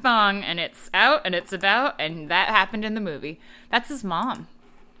pink thong, and it's out and it's about, and that happened in the movie. That's his mom.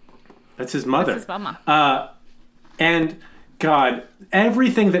 That's his mother. That's his mama. And God,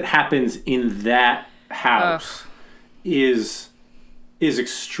 everything that happens in that house is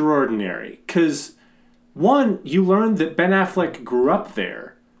extraordinary. Because, one, you learn that Ben Affleck grew up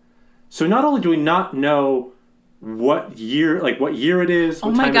there. So not only do we not know what year it is. Oh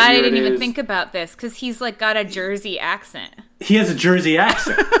my God, I didn't even think about this, because he's like got a Jersey accent. He has a Jersey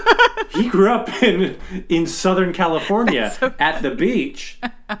accent. He grew up in Southern California at the beach,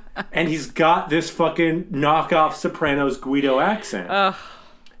 and he's got this fucking knockoff Sopranos Guido accent. Ugh.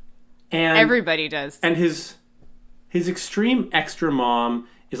 And everybody does. And his extreme extra mom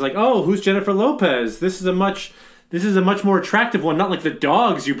is like, "Oh, who's Jennifer Lopez? This is a much more attractive one, not like the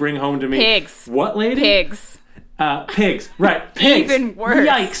dogs you bring home to me." Pigs. What, lady? Pigs. Pigs. Right. Pigs. Even worse.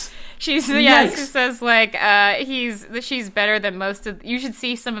 Yikes. She says like she's better than most of. You should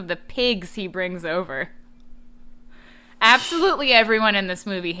see some of the pigs he brings over. Absolutely everyone in this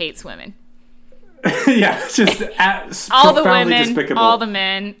movie hates women. Yeah, it's just all the women, despicable. All the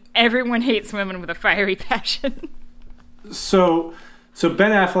men. Everyone hates women with a fiery passion. So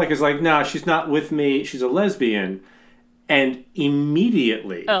Ben Affleck is like, "Nah, she's not with me. She's a lesbian," and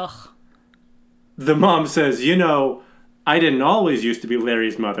immediately, the mom says, "I didn't always used to be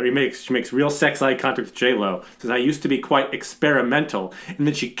Larry's mother." She makes real sex eye contact with J-Lo. Says, "I used to be quite experimental," and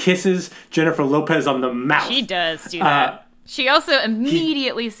then she kisses Jennifer Lopez on the mouth. She does do that. She also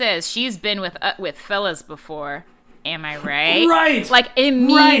immediately says she's been with fellas before. Am I right? Right. Like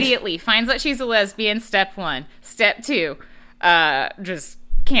immediately finds out she's a lesbian. Step 1. Step 2, just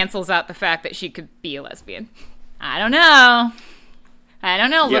cancels out the fact that she could be a lesbian. I don't know.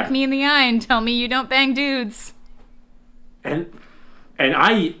 Yeah. Look me in the eye and tell me you don't bang dudes. And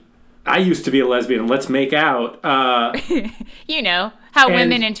I used to be a lesbian. Let's make out. You know how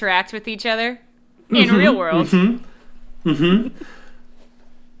women interact with each other in real world.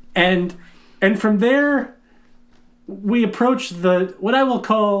 And from there, we approach what I will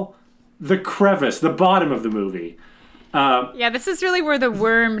call the crevice, the bottom of the movie. This is really where the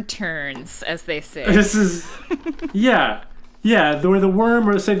worm turns, as they say. This is, where the worm,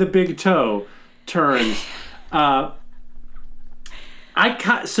 or say the big toe, turns.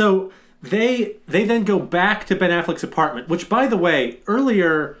 So they then go back to Ben Affleck's apartment, which, by the way,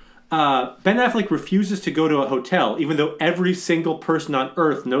 earlier, Ben Affleck refuses to go to a hotel, even though every single person on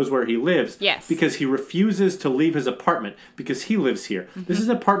Earth knows where he lives. Yes. Because he refuses to leave his apartment, because he lives here. Mm-hmm. This is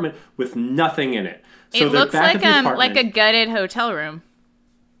an apartment with nothing in it. So it looks like a gutted hotel room.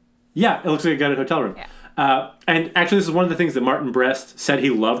 Yeah, it looks like a gutted hotel room. Yeah. And actually, this is one of the things that Martin Brest said he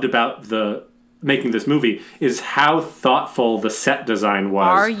loved about making this movie, is how thoughtful the set design was.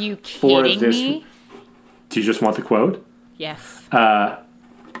 Are you kidding me? Do you just want the quote? Yes.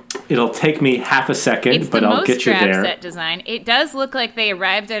 It'll take me half a second, but I'll get you there. It's the most set design. It does look like they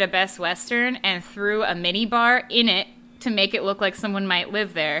arrived at a Best Western and threw a mini bar in it to make it look like someone might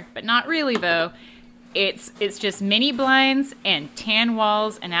live there, but not really, though. It's just mini blinds and tan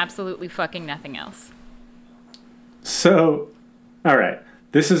walls and absolutely fucking nothing else. So, all right.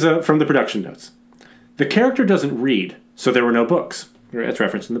 This is from the production notes. The character doesn't read, so there were no books. That's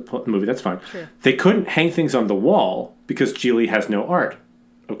referenced in the movie. That's fine. True. They couldn't hang things on the wall because Geely has no art.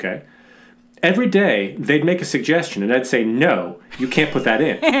 Okay. Every day, they'd make a suggestion, and I'd say, "No, you can't put that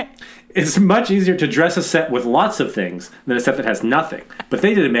in." It's much easier to dress a set with lots of things than a set that has nothing. But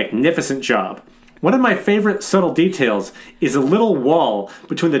they did a magnificent job. One of my favorite subtle details is a little wall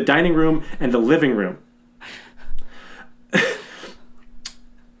between the dining room and the living room.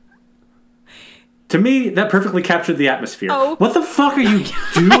 To me, that perfectly captured the atmosphere. Oh. What the fuck are you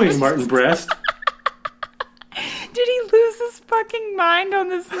doing, Martin Brest? Did he lose his fucking mind on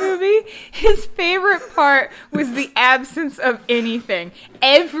this movie? His favorite part was the absence of anything.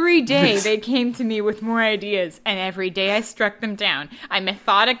 Every day they came to me with more ideas, and every day I struck them down. I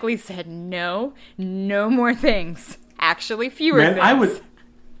methodically said, no more things. Actually, fewer things.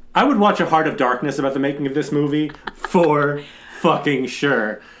 I would watch A Heart of Darkness about the making of this movie for fucking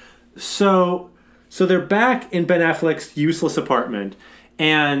sure. So they're back in Ben Affleck's useless apartment,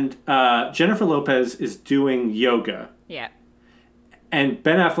 and Jennifer Lopez is doing yoga. Yeah. And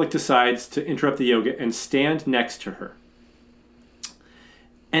Ben Affleck decides to interrupt the yoga and stand next to her.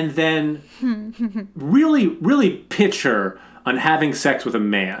 And then really, really pitch her on having sex with a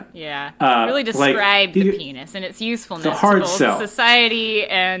man. Yeah. Really describe the penis and its usefulness the hard to both sell. Society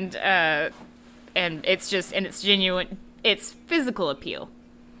and it's just, and its genuine, its physical appeal.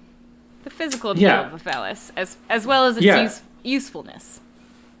 The physical appeal of a phallus, as well as its usefulness.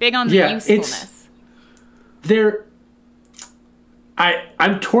 Big on the usefulness.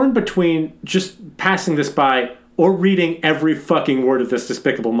 I'm torn between just passing this by or reading every fucking word of this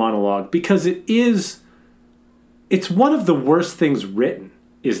despicable monologue, because it's one of the worst things written.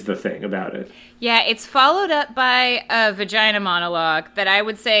 is the thing about it. Yeah, it's followed up by a vagina monologue that I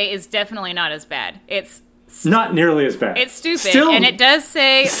would say is definitely not as bad. It's not nearly as bad. It's stupid. Still, and it does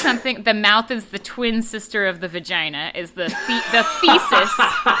say something. The mouth is the twin sister of the vagina, is the thesis.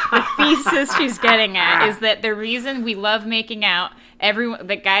 The thesis she's getting at is that the reason we love making out,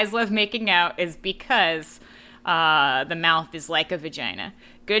 that guys love making out, is because the mouth is like a vagina.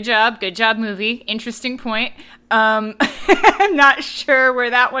 Good job, movie. Interesting point. I'm not sure where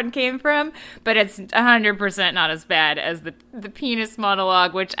that one came from, but it's 100% not as bad as the penis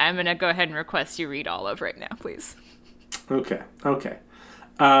monologue, which I'm going to go ahead and request you read all of right now, please. Okay.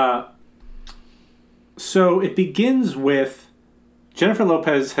 So it begins with Jennifer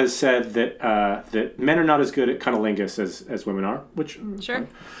Lopez has said that that men are not as good at cunnilingus as women are, which sure.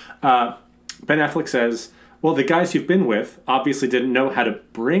 Ben Affleck says, well, the guys you've been with obviously didn't know how to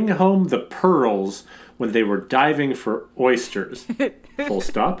bring home the pearls when they were diving for oysters. Full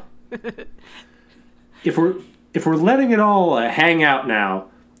stop. If we're letting it all hang out now,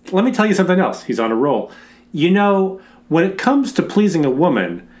 let me tell you something else. He's on a roll. You know, when it comes to pleasing a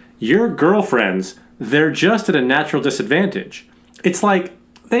woman, your girlfriends, they're just at a natural disadvantage. It's like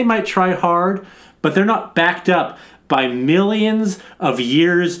they might try hard, but they're not backed up by millions of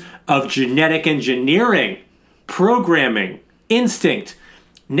years of genetic engineering, programming, instinct.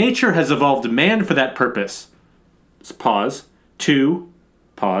 Nature has evolved man for that purpose. Pause. To,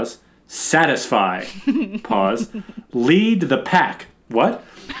 pause, satisfy, pause, lead the pack. What?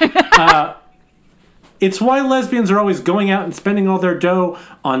 It's why lesbians are always going out and spending all their dough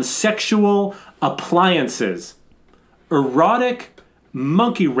on sexual appliances, erotic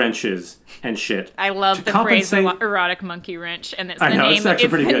monkey wrenches, and shit. I love the phrase erotic monkey wrench, and it's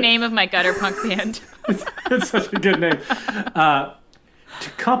the name of my gutter punk band. It's such a good name. To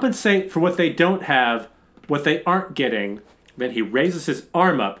compensate for what they don't have, what they aren't getting, then he raises his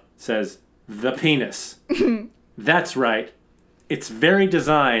arm up, says, the penis. That's right. Its very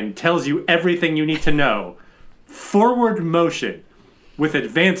design tells you everything you need to know. Forward motion with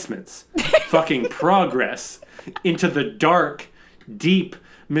advancements, fucking progress into the dark, deep,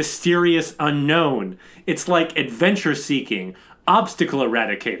 mysterious unknown. It's like adventure seeking, obstacle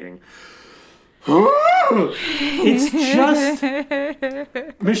eradicating. It's just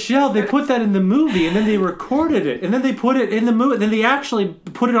Michelle, they put that in the movie and then they recorded it and then they put it in the movie and then they actually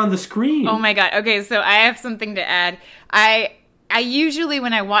put it on the screen. Oh my god. Okay, so I have something to add. I usually,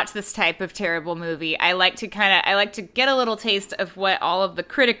 when I watch this type of terrible movie, I like to get a little taste of what all of the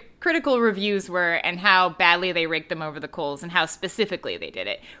critical reviews were and how badly they raked them over the coals and how specifically they did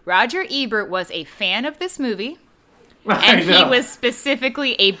it. Roger Ebert was a fan of this movie. And he was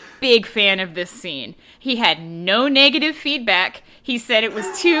specifically a big fan of this scene. He had no negative feedback. He said it was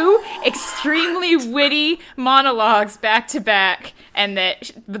two extremely witty monologues back to back, and that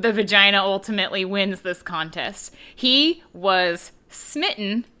the vagina ultimately wins this contest. He was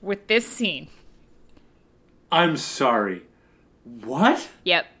smitten with this scene. I'm sorry. What?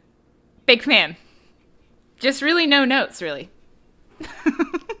 Yep. Big fan. Just really no notes, really.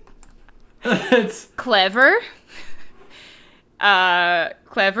 It's clever.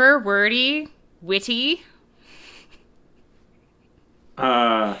 Clever, wordy, witty.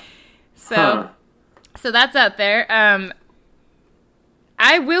 So that's out there.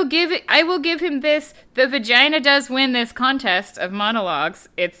 I will give him this. The vagina does win this contest of monologues.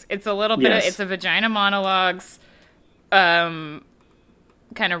 It's a little bit. It's a vagina monologues, kind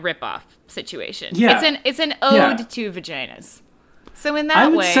of rip-off situation. Yeah. It's an ode to vaginas. So in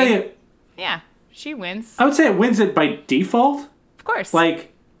that way, say it. Yeah, she wins. I would say it wins it by default. Of course.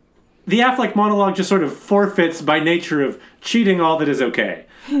 Like, the Affleck monologue just sort of forfeits by nature of cheating all that is okay.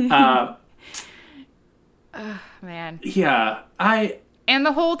 Man. Yeah, And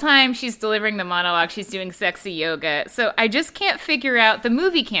the whole time she's delivering the monologue, she's doing sexy yoga. So I just can't figure out, the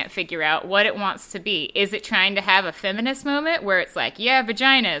movie can't figure out what it wants to be. Is it trying to have a feminist moment where it's like, yeah,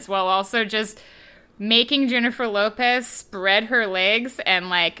 vaginas, while also just making Jennifer Lopez spread her legs and,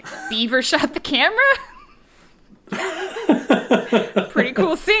 like, beaver shot the camera? Pretty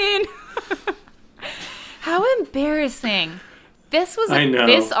cool scene. How embarrassing. This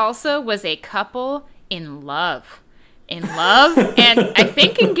also was a couple in love, and I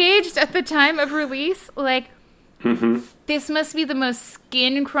think engaged at the time of release. Like, This must be the most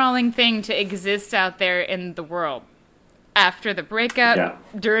skin-crawling thing to exist out there in the world. After the breakup,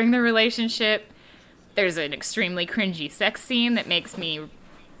 during the relationship, there's an extremely cringy sex scene that makes me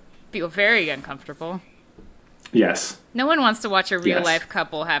feel very uncomfortable. Yes. No one wants to watch a real-life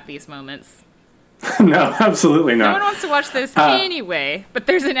couple have these moments. No, absolutely not. No one wants to watch this anyway, but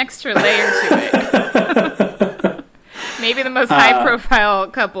there's an extra layer to it. Maybe the most high-profile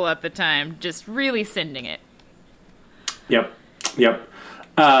couple at the time, just really sending it. Yep.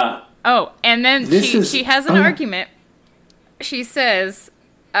 And then she has an argument. She says,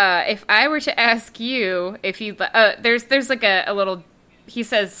 if I were to ask you if you'd there's like a little, he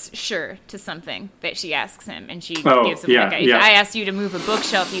says sure to something that she asks him, and she gives him if I asked you to move a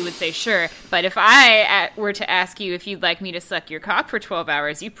bookshelf, you would say sure, but if I were to ask you if you'd like me to suck your cock for 12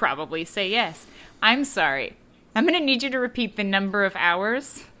 hours, you'd probably say yes. I'm sorry. I'm going to need you to repeat the number of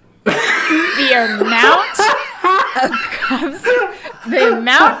hours, the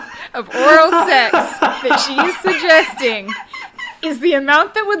amount of oral sex that she's suggesting is the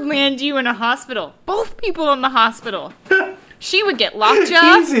amount that would land you in a hospital. Both people in the hospital. She would get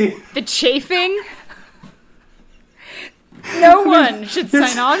lockjaw, the chafing. No one should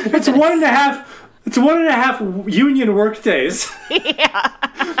sign on for this. It's 1.5 union work days. Yeah.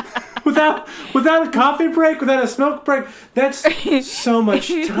 Without a coffee break, without a smoke break, that's so much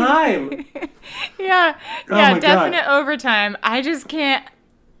time. Yeah, definite overtime. I just can't.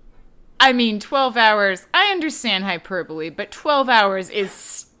 I mean, 12 hours, I understand hyperbole, but 12 hours is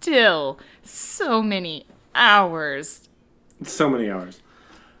still so many hours. So many hours.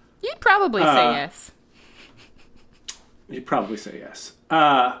 You'd probably say yes. You'd probably say yes.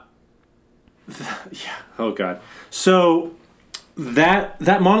 Yeah. Oh, God. So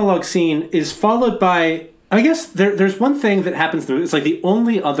that monologue scene is followed by, I guess there's one thing that happens. It's like the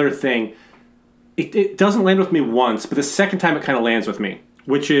only other thing. It doesn't land with me once, but the second time it kind of lands with me,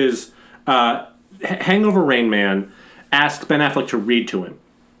 which is Hangover Rain Man asked Ben Affleck to read to him.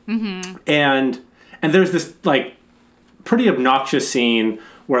 Mm-hmm. And there's this, like, pretty obnoxious scene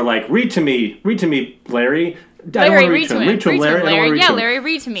where, like, read to me, Larry. Larry, read to him, Larry. Yeah, Larry,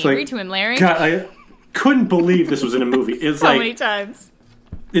 read to me. Read to him, Larry. God, I couldn't believe this was in a movie. It's so many times.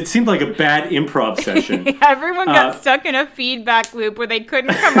 It seemed like a bad improv session. Everyone got stuck in a feedback loop where they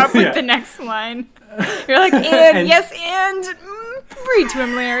couldn't come up with the next line. You're like, and read to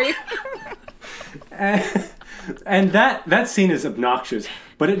him, Larry. and that scene is obnoxious,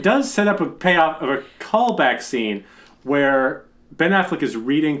 but it does set up a payoff of a callback scene where Ben Affleck is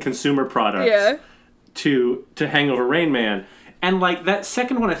reading consumer products to Hangover Rain Man, and like that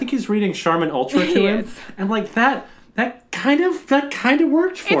second one, I think he's reading Charmin Ultra to him, and like that kind of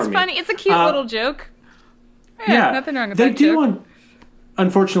worked for me. It's funny. It's a cute little joke. Yeah, nothing wrong with that joke.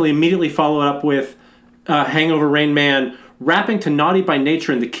 Unfortunately, immediately follow it up with Hangover Rain Man rapping to Naughty by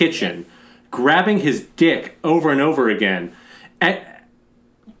Nature in the kitchen, grabbing his dick over and over again.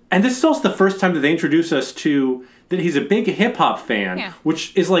 And this is also the first time that they introduce us to that he's a big hip-hop fan,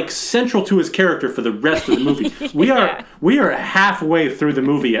 which is like central to his character for the rest of the movie. We are halfway through the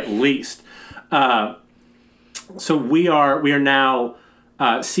movie at least. So we are now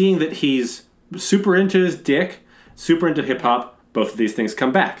seeing that he's super into his dick, super into hip-hop. Both of these things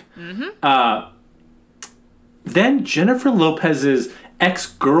come back. Mm-hmm. Then Jennifer Lopez's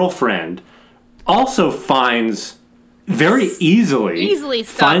ex-girlfriend also finds very easily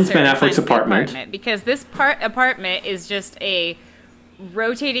finds Ben Affleck's apartment, because this apartment is just a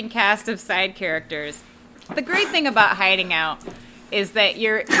rotating cast of side characters. The great thing about hiding out is that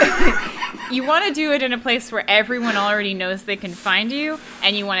you want to do it in a place where everyone already knows they can find you,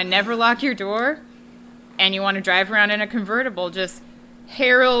 and you want to never lock your door, and you want to drive around in a convertible just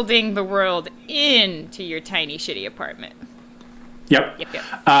heralding the world into your tiny, shitty apartment. Yep.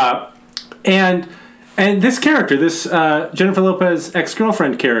 And this character, this Jennifer Lopez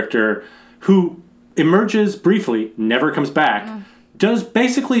ex-girlfriend character, who emerges briefly, never comes back, does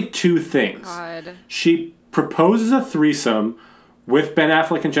basically two things. God. She proposes a threesome with Ben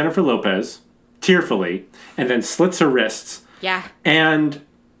Affleck and Jennifer Lopez, tearfully, and then slits her wrists. Yeah. And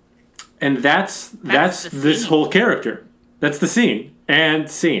that's this whole character. That's the scene. And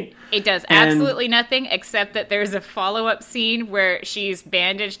scene. It does absolutely nothing except that there's a follow-up scene where she's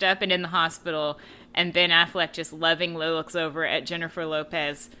bandaged up and in the hospital, and Ben Affleck just lovingly looks over at Jennifer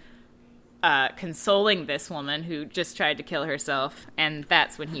Lopez, consoling this woman who just tried to kill herself, and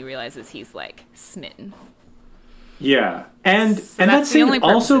that's when he realizes he's, like, smitten. Yeah. And that scene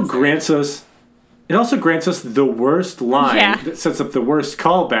also grants us... It also grants us the worst line that sets up the worst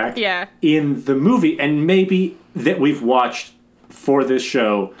callback in the movie, and maybe that we've watched for this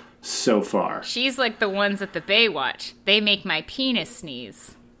show so far. She's like the ones at the Baywatch. They make my penis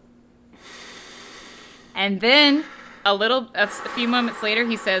sneeze. And then a few moments later,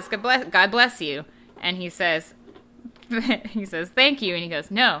 he says, God bless you. And he says, thank you. And he goes,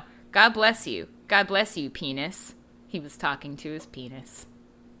 no, God bless you. God bless you, penis. He was talking to his penis.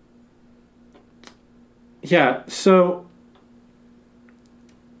 Yeah, so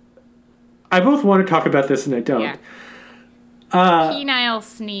I both want to talk about this and I don't. penile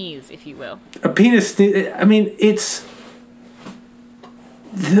sneeze, if you will. A penis sneeze. I mean, it's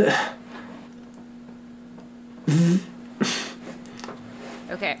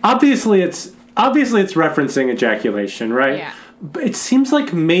Okay. obviously it's referencing ejaculation, right? Yeah. But it seems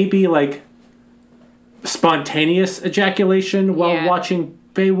like maybe like spontaneous ejaculation while watching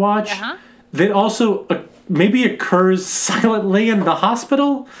Baywatch that also maybe occurs silently in the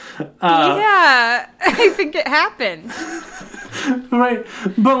hospital. Yeah, I think it happened. Right,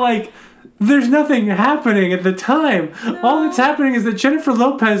 but like there's nothing happening at the time. No. All that's happening is that Jennifer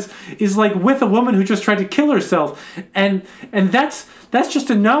Lopez is like with a woman who just tried to kill herself, and that's just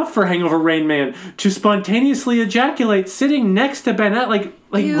enough for Hangover Rain Man to spontaneously ejaculate sitting next to Ben Affleck,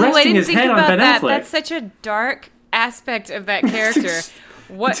 like Ew, resting his head on Ben Affleck. That's such a dark aspect of that character.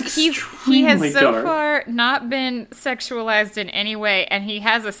 He has so dark. far not been sexualized in any way, and he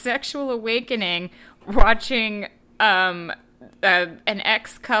has a sexual awakening watching an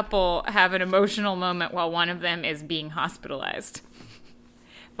ex-couple have an emotional moment while one of them is being hospitalized.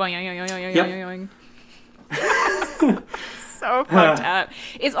 Yep. So fucked up.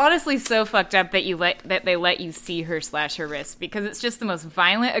 It's honestly so fucked up that they let you see her slash her wrist, because it's just the most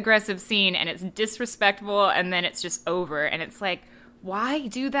violent, aggressive scene, and it's disrespectful, and then it's just over, and it's like, why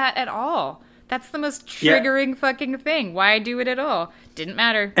do that at all? That's the most triggering fucking thing. Why do it at all? Didn't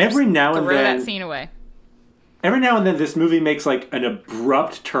matter. Every now and then, throw then, that scene away. Every now and then, this movie makes like an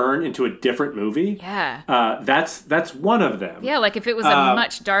abrupt turn into a different movie. Yeah. That's one of them. Yeah, like if it was a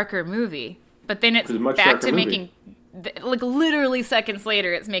much darker movie, but then it's back to making, like literally seconds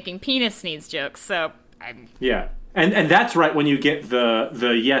later, it's making penis sneeze jokes. So yeah, and that's right when you get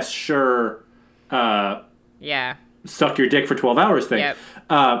the yes sure. Suck your dick for 12 hours thing. Yep.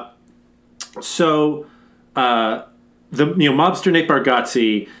 The mobster Nate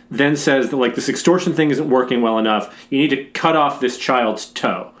Bargatze then says that like this extortion thing isn't working well enough. You need to cut off this child's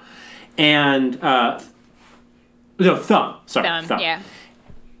toe, and thumb. Sorry, thumb.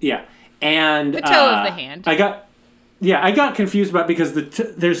 Yeah, and the toe of the hand. I got confused about because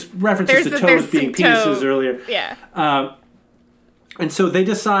there's references to toes being penises earlier. Yeah, and so they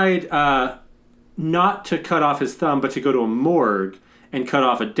decide not to cut off his thumb, but to go to a morgue and cut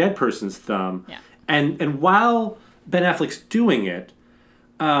off a dead person's thumb. Yeah, and while Ben Affleck's doing it,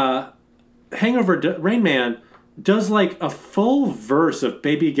 Hangover Rain Man does like a full verse of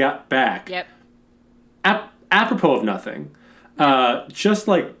Baby Got Back. Yep. Apropos of nothing. Just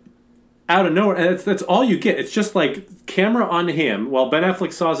like out of nowhere. And that's all you get. It's just like camera on him while Ben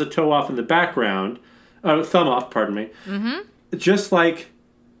Affleck saws a toe off in the background. Thumb off, pardon me. Mm-hmm. Just like,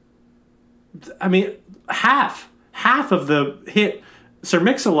 I mean, half of the hit Sir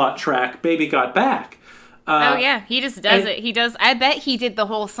Mix-a-Lot track, Baby Got Back. Oh yeah, he just does it. He does. I bet he did the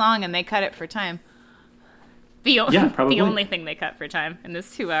whole song and they cut it for time. Probably. The only thing they cut for time in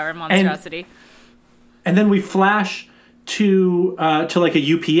this 2-hour monstrosity. And then we flash to like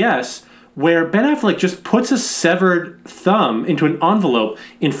a UPS where Ben Affleck just puts a severed thumb into an envelope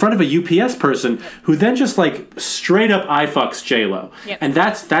in front of a UPS person who then just like straight up eye fucks J-Lo. Yep. And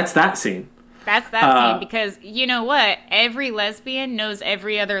that's that scene. That's that scene, because you know what? Every lesbian knows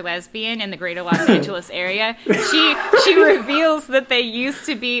every other lesbian in the greater Los Angeles area. She reveals that they used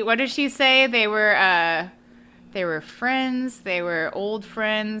to be, what does she say? They were friends, they were old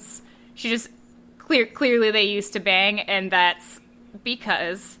friends. She just clearly they used to bang, and that's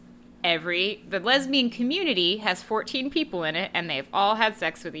because the lesbian community has 14 people in it, and they've all had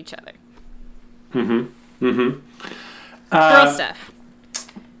sex with each other. Mm-hmm. Mm-hmm.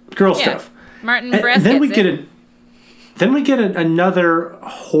 Girl stuff. Martin Brest then gets it. Then we get another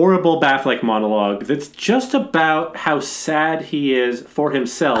horrible Affleck monologue that's just about how sad he is for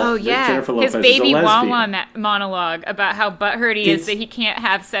himself. Oh yeah, Jennifer Lopez his baby is a lesbian. Wawa monologue about how butthurt he is that he can't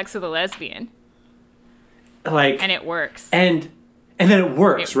have sex with a lesbian. And it works. And then it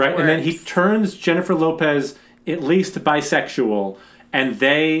works, right? Works. And then he turns Jennifer Lopez at least bisexual, and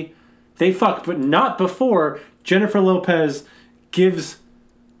they fuck, but not before Jennifer Lopez gives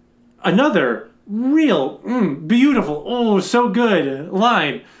another real, beautiful, oh, so good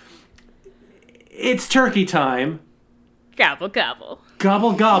line. It's turkey time. Gobble, gobble.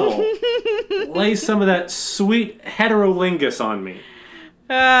 Gobble, gobble. Lay some of that sweet heterolingus on me.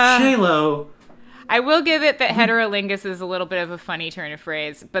 J-Lo. I will give it that heterolingus is a little bit of a funny turn of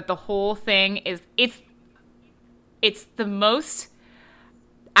phrase, but the whole thing is, it's the most...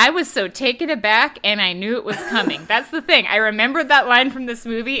 I was so taken aback, and I knew it was coming. That's the thing. I remembered that line from this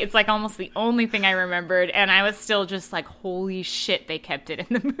movie. It's like almost the only thing I remembered, and I was still just like, holy shit, they kept it in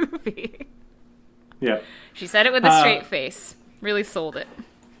the movie. Yeah. She said it with a straight face. Really sold it.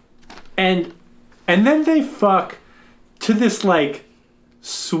 And then they fuck to this like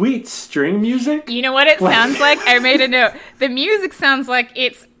sweet string music. You know what it sounds like? I made a note. The music sounds like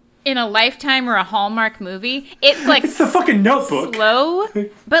it's in a Lifetime or a Hallmark movie. It's like it's a fucking Notebook. Slow,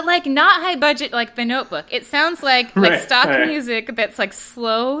 but like not high budget like The Notebook. It sounds like stock music that's like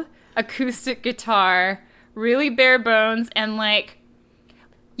slow acoustic guitar, really bare bones, and like,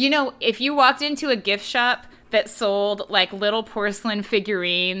 you know, if you walked into a gift shop that sold like little porcelain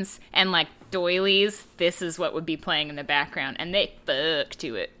figurines and like doilies, this is what would be playing in the background, and they fuck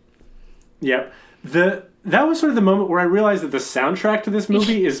to it. Yep. That was sort of the moment where I realized that the soundtrack to this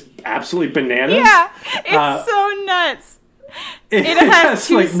movie is absolutely bananas. Yeah, it's so nuts. It has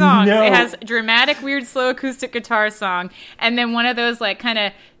two songs. No. It has dramatic, weird, slow acoustic guitar song, and then one of those like kind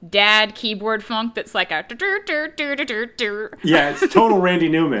of dad keyboard funk that's like a yeah, it's total Randy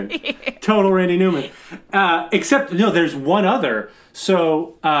Newman. Total Randy Newman. Except no, there's one other.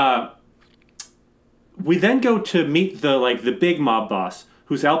 So we then go to meet the big mob boss,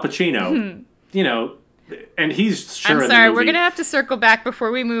 who's Al Pacino. You know, and he's sure. I'm sorry, we're gonna have to circle back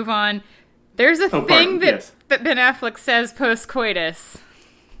before we move on. There's a thing that Ben Affleck says post-coitus.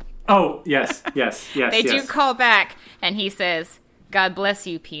 Oh, yes. They do call back, and he says, "God bless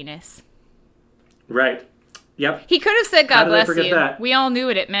you, penis." Right. Yep. He could have said, "God bless you." That? We all knew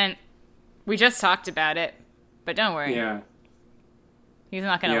what it meant. We just talked about it. But don't worry. Yeah. He's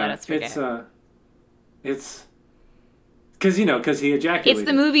not going to let us forget. It's... Because he ejaculated. It's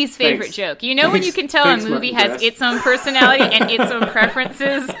the movie's favorite joke. You know when you can tell a movie has its own personality and its own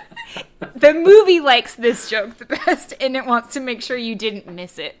preferences? The movie likes this joke the best, and it wants to make sure you didn't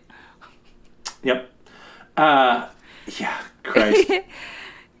miss it. Yep. Yeah, Christ.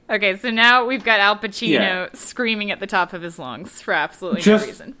 Okay, so now we've got Al Pacino screaming at the top of his lungs for absolutely no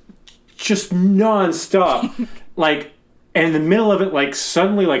reason. Just nonstop. Like, and in the middle of it, like,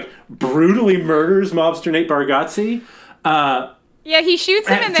 suddenly, like, brutally murders mobster Nate Bargatze. Yeah, he shoots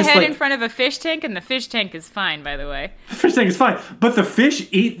him in the head in front of a fish tank, and the fish tank is fine, by the way. The fish tank is fine, but the fish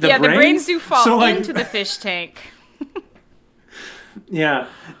eat the brains. Yeah, the brains do fall into the fish tank. Yeah,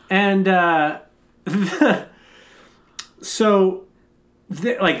 and so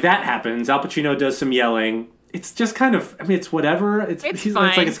like that happens. Al Pacino does some yelling. It's just kind of, I mean, it's whatever. It's fine. It's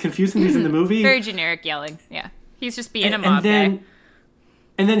like it's confusing. He's in the movie. Very generic yelling. Yeah, he's just being a mob guy.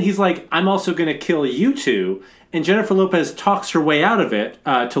 And then he's like, "I'm also going to kill you two." And Jennifer Lopez talks her way out of it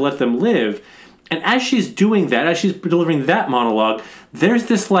to let them live. And as she's doing that, as she's delivering that monologue, there's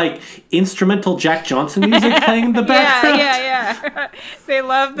this, like, instrumental Jack Johnson music playing in the background. Yeah. They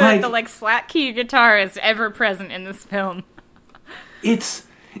love the slack key guitar is ever present in this film. It's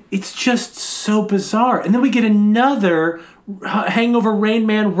just so bizarre. And then we get another Hangover Rain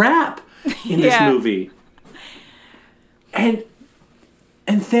Man rap in this movie. And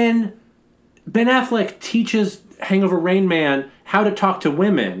then Ben Affleck teaches Hangover Rain Man how to talk to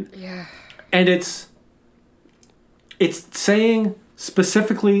women. Yeah. And it's saying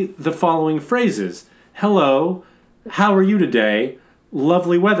specifically the following phrases. "Hello, how are you today?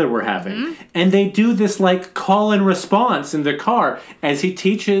 Lovely weather we're having." Mm-hmm. And they do this like call and response in the car as he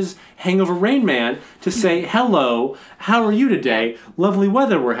teaches Hangover Rain Man to say, "Hello, how are you today? Lovely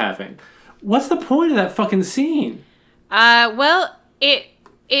weather we're having." What's the point of that fucking scene? Well, it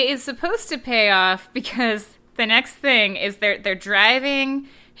is supposed to pay off because the next thing is they're driving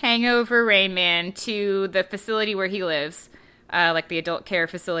Hangover Rain Man to the facility where he lives, like the adult care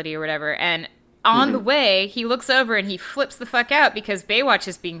facility or whatever. And on the way, he looks over and he flips the fuck out because Baywatch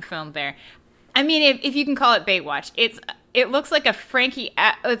is being filmed there. I mean, if you can call it Baywatch, it looks like a Frankie.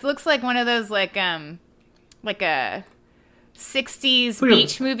 It looks like one of those like a 60s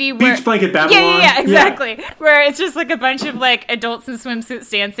beach movie where Beach Blanket Babylon. Yeah, exactly. Yeah. Where it's just like a bunch of like adults in swimsuits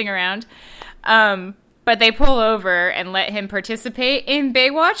dancing around. But they pull over and let him participate in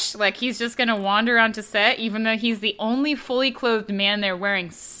Baywatch. Like he's just gonna wander onto set, even though he's the only fully clothed man there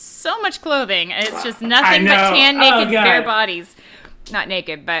wearing so much clothing. It's just nothing but tan, naked, bare bodies. Not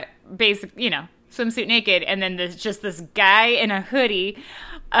naked, but basic, swimsuit naked. And then there's just this guy in a hoodie.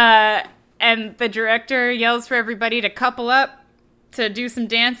 And the director yells for everybody to couple up to do some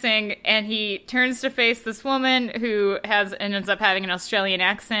dancing, and he turns to face this woman who ends up having an Australian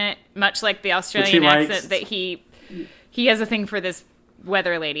accent, much like the Australian accent that he has a thing for this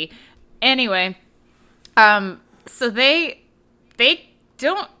weather lady. Anyway, so they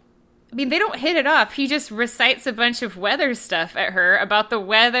don't hit it off. He just recites a bunch of weather stuff at her about the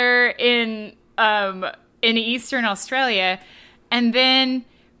weather in Eastern Australia, and then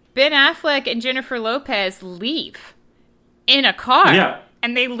Ben Affleck and Jennifer Lopez leave in a car,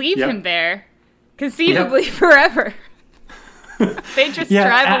 and they leave him there, conceivably forever. They just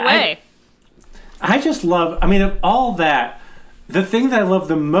drive away. I just love, I mean, of all that, the thing that I love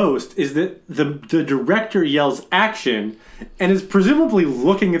the most is that the director yells action and is presumably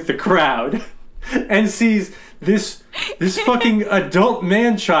looking at the crowd and sees this fucking adult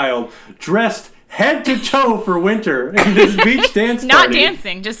man-child dressed head to toe for winter in this beach dance Not party.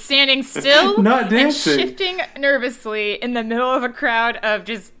 dancing, just standing still. Not dancing. And shifting nervously in the middle of a crowd of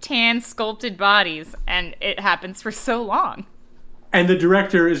just tan sculpted bodies. And it happens for so long. And the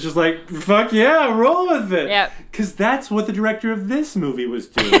director is just like, fuck yeah, roll with it. Yep. Because that's what the director of this movie was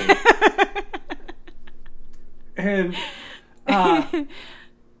doing. And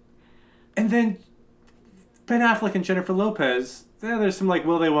then Ben Affleck and Jennifer Lopez, there's some like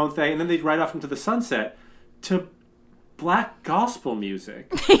will they, won't they, and then they ride off into the sunset to black gospel music.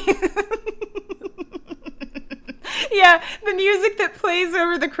 Yeah, the music that plays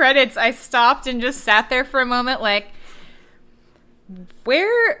over the credits, I stopped and just sat there for a moment like,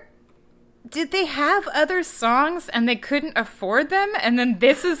 where did they have other songs and they couldn't afford them? And then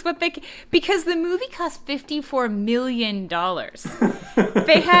this is what because the movie cost $54 million.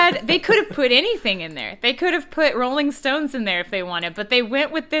 They could have put anything in there. They could have put Rolling Stones in there if they wanted, but they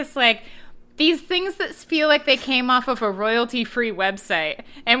went with this, like, these things that feel like they came off of a royalty-free website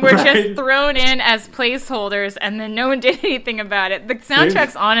and were just thrown in as placeholders, and then no one did anything about it. The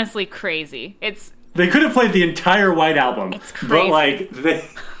soundtrack's honestly crazy. They could have played the entire White Album. It's crazy. But, like, they...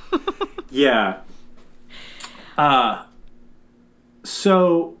 yeah.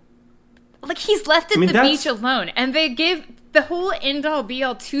 So... Like, he's left at the beach alone. And they give... The whole end-all,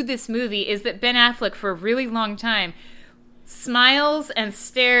 be-all to this movie is that Ben Affleck, for a really long time, smiles and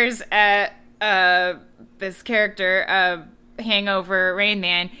stares at this character, Hangover Rain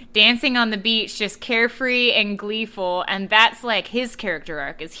Man, dancing on the beach, just carefree and gleeful, and that's like his character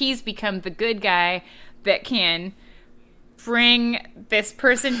arc, is he's become the good guy that can bring this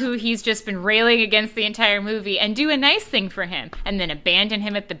person who he's just been railing against the entire movie and do a nice thing for him, and then abandon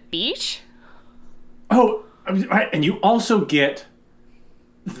him at the beach. Oh, and you also get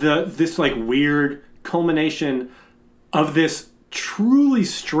this like weird culmination of this truly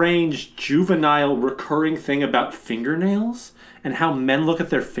strange juvenile recurring thing about fingernails and how men look at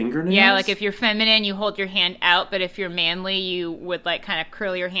their fingernails. Yeah, like if you're feminine, you hold your hand out, but if you're manly, you would like kind of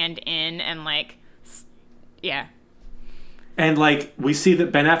curl your hand in and like, yeah. And like we see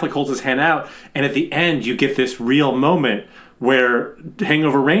that Ben Affleck holds his hand out, and at the end you get this real moment where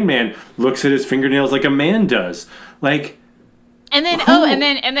Hangover Rain Man looks at his fingernails like a man does. Like, and then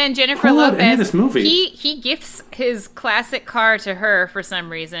and then Jennifer Lopez, this movie? he gifts his classic car to her for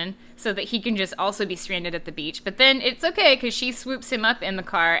some reason so that he can just also be stranded at the beach. But then it's okay because she swoops him up in the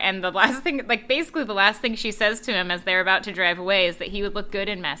car, and the last thing, like basically the last thing she says to him as they're about to drive away is that he would look good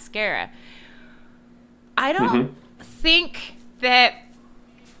in mascara. I do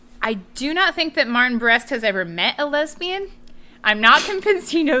not think that Martin Brest has ever met a lesbian. I'm not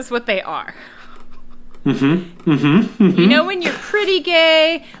convinced he knows what they are. You know when you're pretty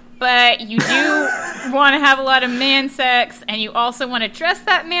gay, but you do want to have a lot of man sex, and you also want to dress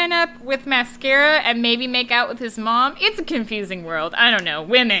that man up with mascara and maybe make out with his mom? It's a confusing world. I don't know.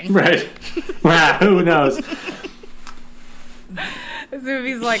 Women. Right. Wow, who knows? This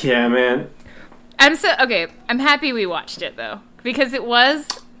movie's like... Yeah, man. I'm happy we watched it, though, because it was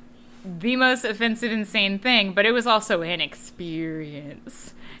the most offensive, insane thing, but it was also an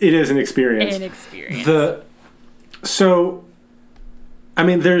experience. It is an experience. So, I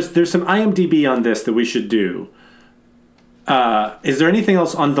mean, there's some IMDb on this that we should do. Is there anything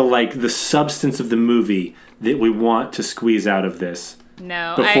else on the substance of the movie that we want to squeeze out of this?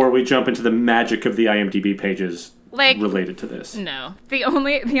 No. Before we jump into the magic of the IMDb pages related to this. No. The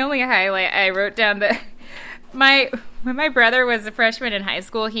only highlight I wrote down that when my brother was a freshman in high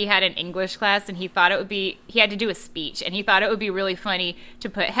school, he had an English class, and he had to do a speech, and he thought it would be really funny to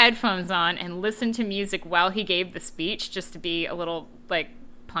put headphones on and listen to music while he gave the speech, just to be a little, like,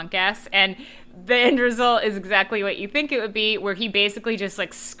 punk ass. And the end result is exactly what you think it would be, where he basically just,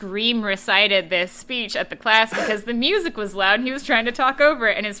 like, scream recited this speech at the class because the music was loud and he was trying to talk over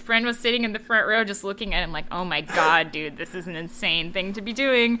it, and his friend was sitting in the front row just looking at him like, oh my god, dude, this is an insane thing to be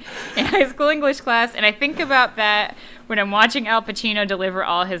doing in high school English class. And I think about that when I'm watching Al Pacino deliver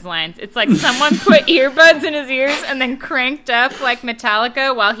all his lines. It's like someone put earbuds in his ears and then cranked up like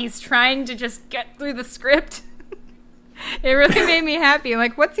Metallica while he's trying to just get through the script. It really made me happy.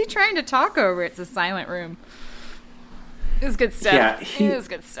 Like, what's he trying to talk over? It's a silent room. It was good stuff. Yeah, it was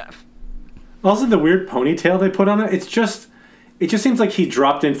good stuff. Also, the weird ponytail they put on it. It just seems like he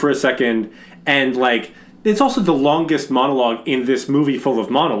dropped in for a second, and like it's also the longest monologue in this movie full of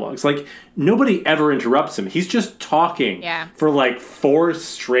monologues. Like nobody ever interrupts him. He's just talking for like 4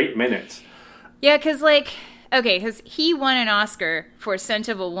 straight minutes. Yeah, because, like, okay, because he won an Oscar for Scent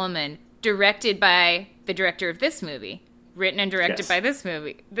of a Woman, directed by the director of this movie, written and directed by this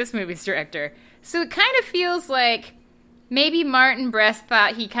movie's director. So it kind of feels like maybe Martin Brest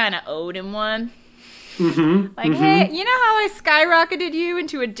thought he kind of owed him one. Mm-hmm. Like, hey, you know how I skyrocketed you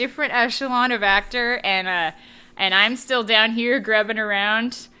into a different echelon of actor, and I'm still down here grubbing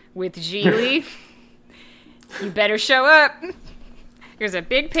around with Geely? You better show up. There's a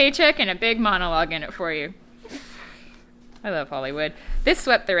big paycheck and a big monologue in it for you. I love Hollywood. This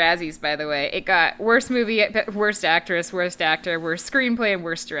swept the Razzies, by the way. It got worst movie, worst actress, worst actor, worst screenplay, and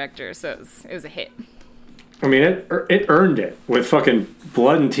worst director. So it was a hit. I mean, it earned it with fucking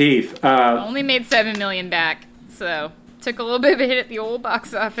blood and teeth. Only made $7 million back, so took a little bit of a hit at the old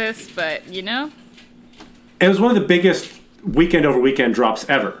box office, but you know. It was one of the biggest weekend over weekend drops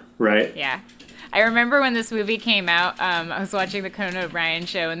ever, right? Yeah. I remember when this movie came out, I was watching the Conan O'Brien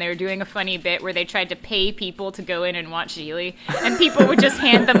show, and they were doing a funny bit where they tried to pay people to go in and watch Geely, and people would just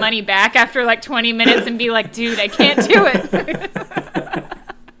hand the money back after like 20 minutes and be like, dude, I can't do it.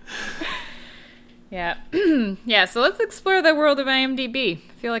 Yeah. Yeah, so let's explore the world of IMDb.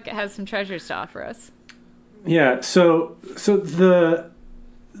 I feel like it has some treasures to offer us. Yeah, so the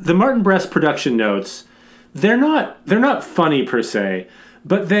Martin Brest production notes, they're not funny per se,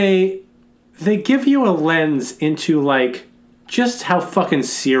 but they give you a lens into, like, just how fucking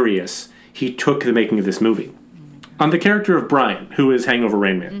serious he took the making of this movie. On the character of Brian, who is Hangover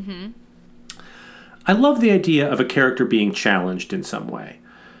Rain Man. Mm-hmm. I love the idea of a character being challenged in some way.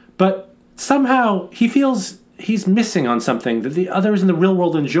 But somehow he feels he's missing on something that the others in the real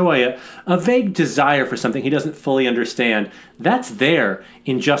world enjoy, a vague desire for something he doesn't fully understand. That's there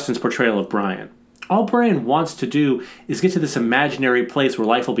in Justin's portrayal of Brian. All Brian wants to do is get to this imaginary place where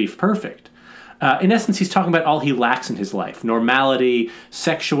life will be perfect. In essence, he's talking about all he lacks in his life. Normality,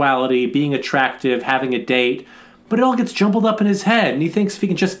 sexuality, being attractive, having a date. But it all gets jumbled up in his head, and he thinks if he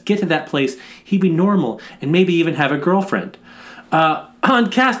can just get to that place, he'd be normal, and maybe even have a girlfriend. On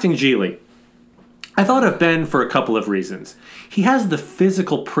casting Geely, I thought of Ben for a couple of reasons. He has the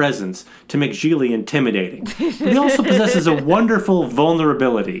physical presence to make Geely intimidating, but he also possesses a wonderful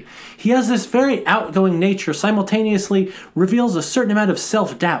vulnerability. He has this very outgoing nature, simultaneously reveals a certain amount of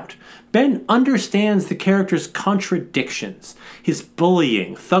self-doubt. Ben understands the character's contradictions, his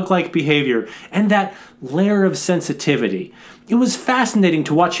bullying, thug-like behavior, and that layer of sensitivity. It was fascinating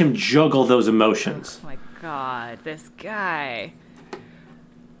to watch him juggle those emotions. Oh my god, this guy.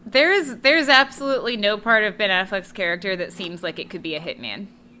 There's absolutely no part of Ben Affleck's character that seems like it could be a hitman.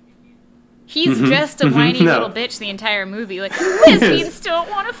 He's just a whiny little bitch the entire movie. Like, lesbians don't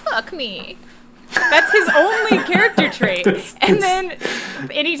want to fuck me. That's his only character trait. And then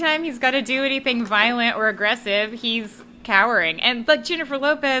anytime he's got to do anything violent or aggressive, he's cowering. And like Jennifer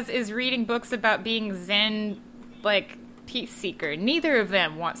Lopez is reading books about being Zen, like, peace seeker. Neither of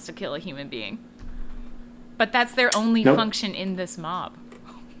them wants to kill a human being. But that's their only function in this mob.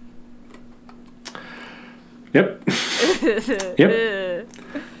 Yep. Yep.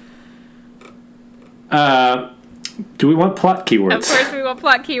 Do we want plot keywords? Of course we want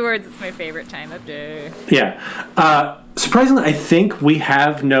plot keywords. It's my favorite time of day. Yeah. Surprisingly, I think we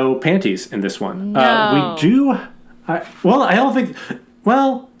have no panties in this one. No. We do... I don't think...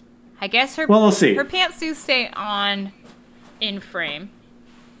 Well... I guess her... Well, we'll see. Her pants do stay on in frame.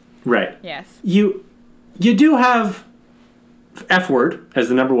 Right. Yes. You do have F word as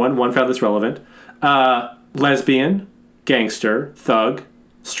the number one found that's relevant. Lesbian, gangster, thug,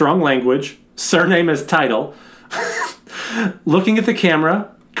 strong language, surname as title, looking at the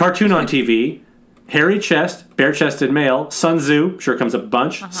camera, cartoon on TV, hairy chest, bare-chested male, Sun Tzu, sure comes up a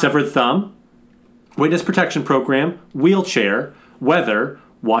bunch, severed thumb, witness protection program, wheelchair, weather,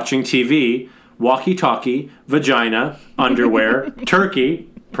 watching TV, walkie-talkie, vagina, underwear, turkey,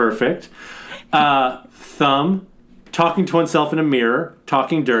 perfect, thumb, talking to oneself in a mirror,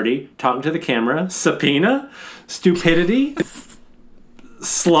 talking dirty, talking to the camera, subpoena, stupidity,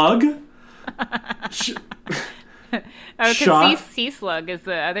 slug. Because sea slug is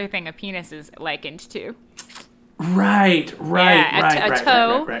the other thing a penis is likened to. Right. A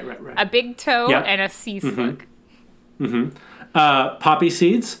toe, right. a big toe, and a sea slug. Poppy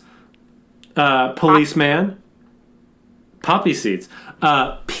seeds, policeman, poppy seeds,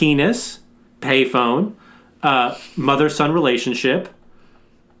 penis, payphone, mother-son relationship,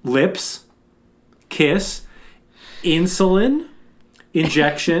 lips, kiss, insulin,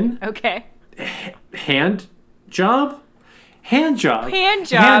 injection. Okay. Hand job. Hand job.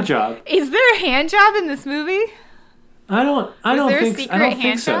 Is there a hand job in this movie? I don't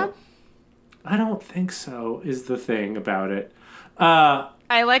think so. Job? I don't think so is the thing about it.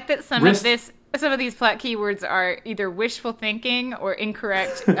 I like that some of this some of these plot keywords are either wishful thinking or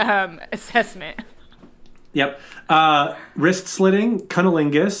incorrect assessment. Yep. Wrist slitting,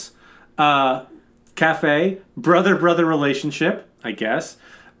 cunnilingus, cafe, brother-brother relationship, I guess.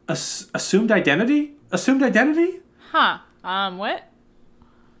 Assumed identity? Assumed identity? Huh. What?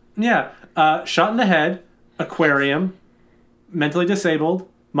 Yeah. Shot in the head, aquarium, mentally disabled,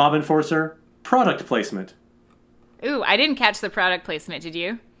 mob enforcer, product placement. Ooh, I didn't catch the product placement, did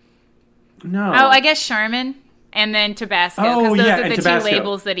you? No. Oh, I guess Charmin and then Tabasco. Oh, those yeah, are and the Tabasco. two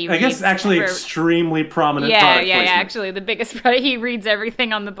labels that he reads. I guess actually for... extremely prominent product placement. Yeah, actually the biggest product. He reads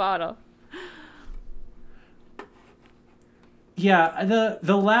everything on the bottle. Yeah,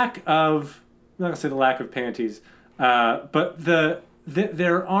 the lack of, I'm not going to say the lack of panties, but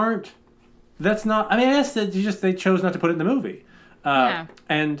there aren't, that's not, I mean, I guess that they chose not to put it in the movie.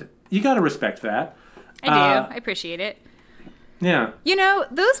 And you got to respect that. I do. I appreciate it. Yeah. You know,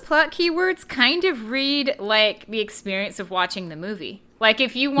 those plot keywords kind of read like the experience of watching the movie. Like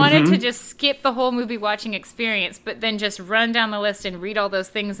if you wanted to just skip the whole movie watching experience, but then just run down the list and read all those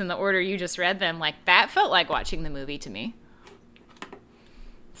things in the order you just read them, like that felt like watching the movie to me.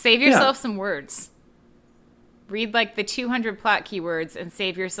 Save yourself some words. Read like the 200 plot keywords and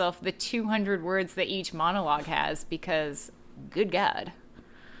save yourself the 200 words that each monologue has, because good God.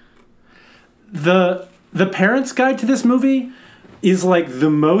 The parent's guide to this movie is like the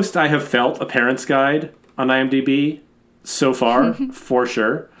most I have felt a parent's guide on IMDb so far, for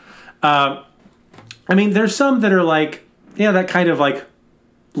sure. I mean, there's some that are like, that kind of like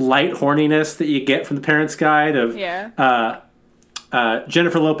light horniness that you get from the parent's guide of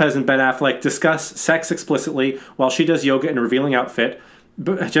Jennifer Lopez and Ben Affleck discuss sex explicitly while she does yoga in a revealing outfit.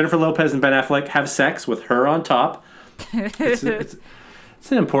 Jennifer Lopez and Ben Affleck have sex with her on top. It's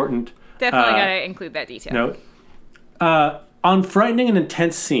an important... Definitely got to include that detail. Note. On frightening and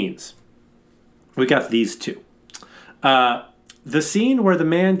intense scenes, we got these two. The scene where the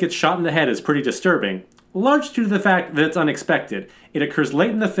man gets shot in the head is pretty disturbing, largely due to the fact that it's unexpected. It occurs late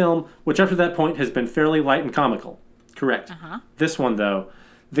in the film, which up to that point has been fairly light and comical. Correct. This one, though,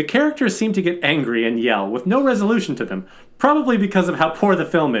 the characters seem to get angry and yell with no resolution to them, probably because of how poor the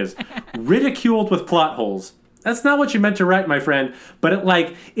film is. Ridiculed with plot holes. That's not what you meant to write, my friend, but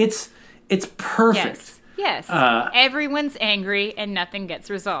it's perfect. Yes. Everyone's angry and nothing gets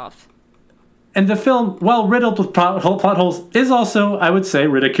resolved. And the film, while riddled with plot holes, is also, I would say,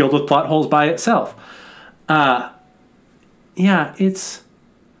 ridiculed with plot holes by itself. It's...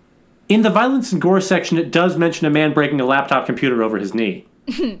 In the violence and gore section, it does mention a man breaking a laptop computer over his knee.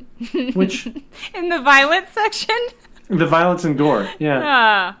 Which... In the violence section? The violence and gore,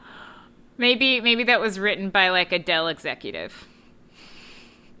 yeah. Maybe that was written by, like, a Dell executive.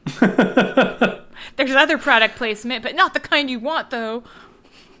 There's other product placement, but not the kind you want, though.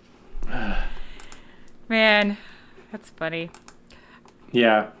 Man, that's funny.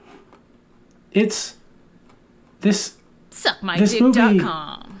 Yeah. It's... This...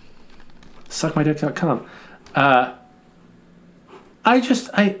 Suckmydick.com. Suckmydick.com. I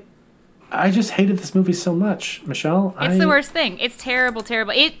just hated this movie so much, Michelle. It's the worst thing. It's terrible.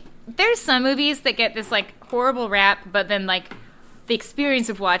 There's some movies that get this like horrible rap, but then like the experience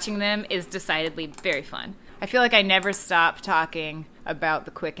of watching them is decidedly very fun. I feel like I never stop talking about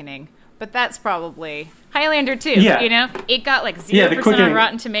The Quickening, but that's probably Highlander 2. Yeah. You know, it got like 0% on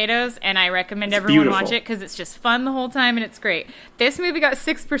Rotten Tomatoes, and I recommend everyone watch it because it's just fun the whole time and it's great. This movie got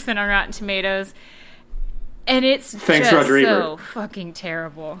 6% on Rotten Tomatoes, and it's so fucking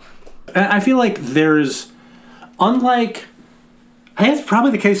terrible. I feel like there's, unlike, I think it's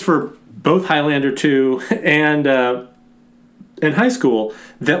probably the case for both Highlander 2 and High School,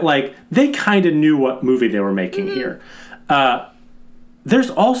 that like they kind of knew what movie they were making here.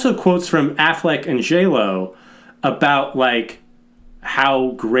 There's also quotes from Affleck and J-Lo about like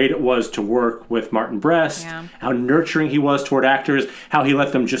how great it was to work with Martin Brest, how nurturing he was toward actors, how he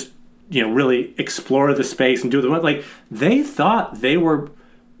let them just, really explore the space and do the like. They thought they were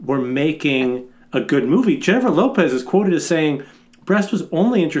making a good movie. Jennifer Lopez is quoted as saying, Brest was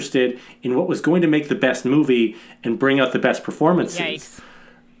only interested in what was going to make the best movie and bring out the best performances. Yikes.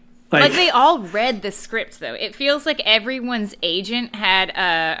 Like they all read the script, though. It feels like everyone's agent had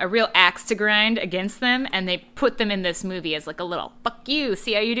a real axe to grind against them, and they put them in this movie as like a little, fuck you,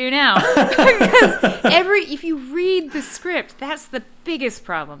 see how you do now. Because if you read the script, that's the biggest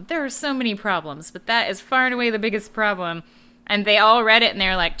problem. There are so many problems, but that is far and away the biggest problem. And they all read it, and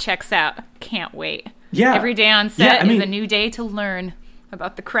they're like, checks out. Can't wait. Yeah. Every day on set is a new day to learn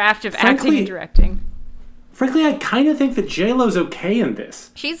about the craft of acting and directing. Frankly, I kind of think that J-Lo's okay in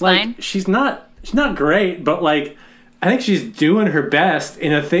this. She's fine. She's not great, but like, I think she's doing her best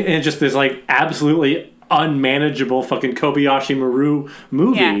in a thing, and just this like absolutely unmanageable fucking Kobayashi Maru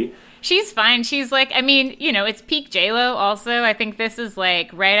movie. Yeah. She's fine. She's like, I mean, you know, it's peak J-Lo also. I think this is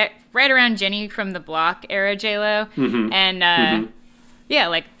like right around Jenny from the Block era J-Lo. Mm-hmm. And yeah,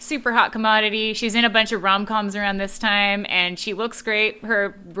 like super hot commodity. She's in a bunch of rom-coms around this time, and she looks great.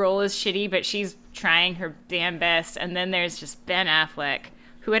 Her role is shitty, but she's trying her damn best. And then there's just Ben Affleck,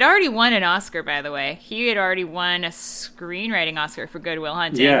 who had already won an Oscar, by the way. He had already won a screenwriting Oscar for Good Will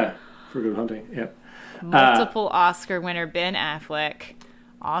Hunting. Yeah, for Good Will Hunting, yep. Multiple Oscar winner Ben Affleck.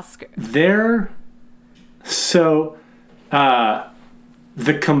 Oscar. So,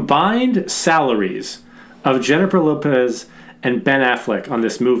 the combined salaries of Jennifer Lopez and Ben Affleck on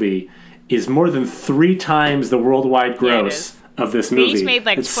this movie is more than 3 times the worldwide gross of this movie. They each made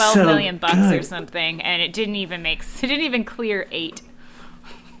like it's $12 so million bucks good. or something, and it didn't even clear 8.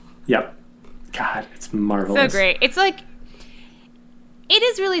 Yep. God, it's marvelous. So great. It's like, it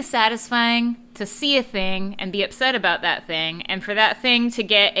is really satisfying to see a thing and be upset about that thing, and for that thing to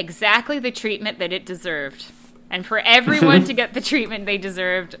get exactly the treatment that it deserved, and for everyone to get the treatment they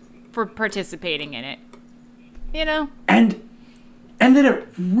deserved for participating in it. You know? And then it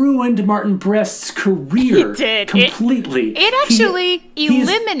ruined Martin Brest's career. It did. Completely. It actually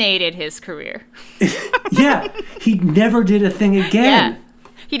eliminated his career. Yeah. He never did a thing again. Yeah.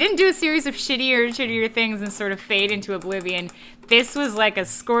 He didn't do a series of shittier things and sort of fade into oblivion. This was like a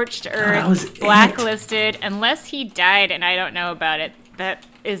scorched earth, blacklisted, unless he died and I don't know about it. That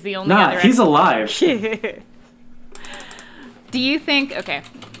is the only other... he's alive. Do you think... Okay.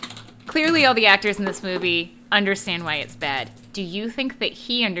 Clearly all the actors in this movie understand why it's bad. Do you think that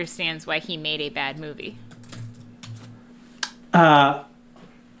he understands why he made a bad movie? It's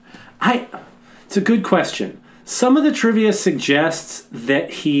a good question. Some of the trivia suggests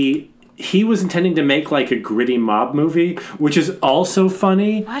that he was intending to make like a gritty mob movie, which is also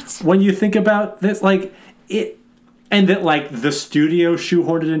funny. What? When you think about this, like it, and that like the studio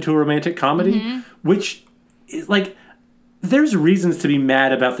shoehorned it into a romantic comedy, which is like, there's reasons to be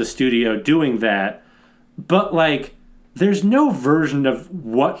mad about the studio doing that, but like, there's no version of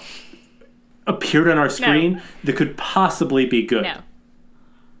what appeared on our screen that could possibly be good. No.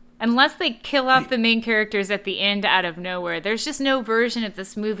 Unless they kill off the main characters at the end out of nowhere, there's just no version of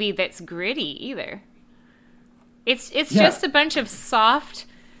this movie that's gritty either. It's just a bunch of soft,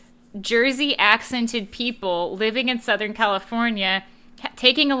 Jersey accented people living in Southern California,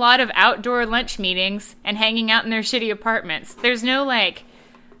 taking a lot of outdoor lunch meetings and hanging out in their shitty apartments. There's no like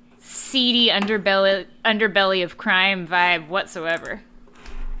seedy underbelly of crime vibe whatsoever.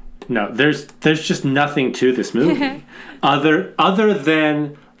 No, there's just nothing to this movie other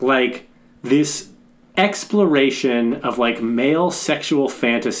than like this exploration of like male sexual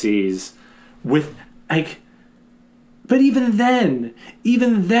fantasies with like, but even then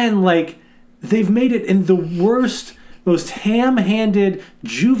like they've made it in the worst, most ham-handed,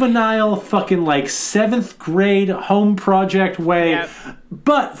 juvenile fucking like 7th grade home project way,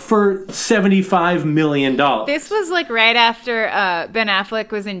 but for $75 million. This was like right after Ben Affleck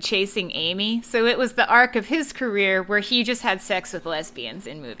was in Chasing Amy, so it was the arc of his career where he just had sex with lesbians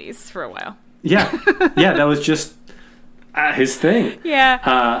in movies for a while. Yeah, that was just his thing.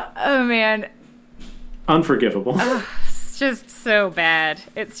 Yeah. Oh man. Unforgivable. It's just so bad.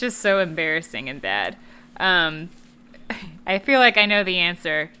 It's just so embarrassing and bad. I feel like I know the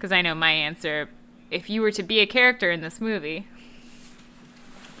answer, because I know my answer. If you were to be a character in this movie.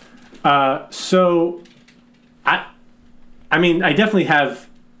 So, I mean, I definitely have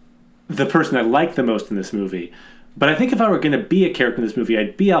the person I like the most in this movie. But I think if I were going to be a character in this movie,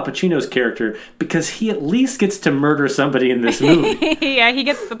 I'd be Al Pacino's character, because he at least gets to murder somebody in this movie. Yeah, he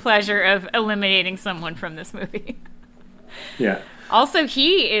gets the pleasure of eliminating someone from this movie. Yeah. Also,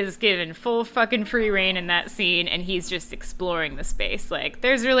 he is given full fucking free reign in that scene, and he's just exploring the space. Like,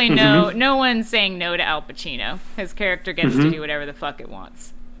 there's really no one saying no to Al Pacino. His character gets to do whatever the fuck it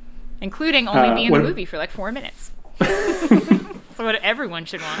wants, including only be in the movie for like 4 minutes. That's what everyone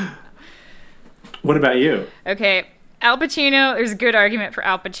should want. What about you? Okay, Al Pacino, there's a good argument for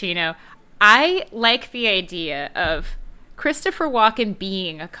Al Pacino. I like the idea of Christopher Walken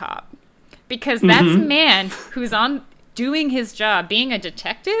being a cop, because that's a man who's on doing his job, being a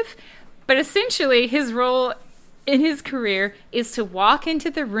detective, but essentially his role in his career is to walk into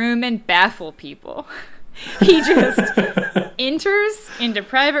the room and baffle people. He just enters into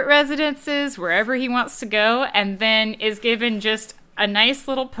private residences, wherever he wants to go, and then is given just a nice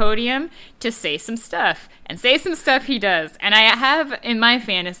little podium to say some stuff. And say some stuff he does. And I have, in my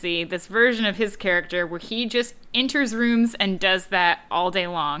fantasy, this version of his character where he just enters rooms and does that all day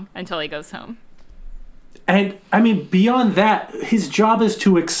long until he goes home. And, I mean, beyond that, his job is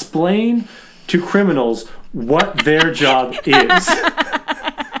to explain to criminals what their job is.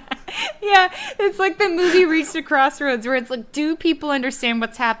 Yeah, it's like the movie reached a crossroads where it's like, do people understand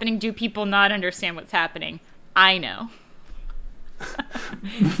what's happening? Do people not understand what's happening? I know.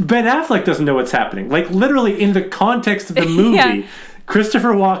 Ben Affleck doesn't know what's happening. Like, literally, in the context of the movie, Yeah. Christopher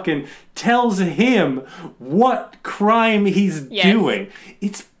Walken tells him what crime he's doing.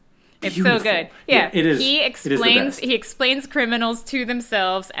 It's beautiful. So good. Yeah, it is. He it is the explains. best. He explains criminals to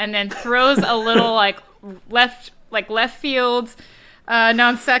themselves, and then throws a little left field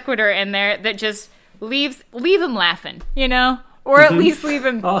non sequitur in there that just leave him laughing, you know, or at least leave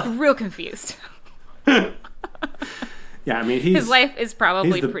him real confused. Yeah, I mean, his life is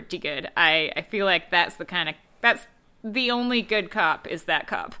probably pretty good. I feel like that's the only good cop is that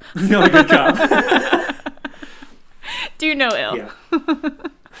cop. The only good cop. Do no ill.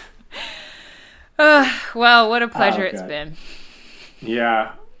 Yeah. Well, what a pleasure it's been.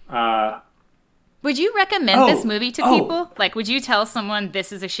 Yeah. Would you recommend this movie to people? Like, would you tell someone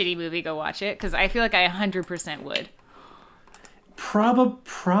this is a shitty movie, go watch it? Because I feel like I 100% would.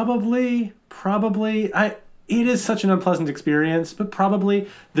 Probably. It is such an unpleasant experience, but probably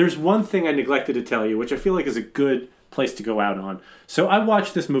there's one thing I neglected to tell you, which I feel like is a good place to go out on. So I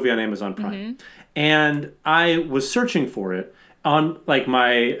watched this movie on Amazon Prime, and I was searching for it on like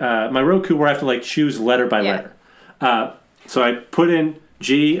my my Roku, where I have to like choose letter by letter. So I put in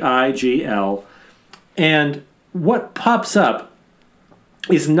GIGL, and what pops up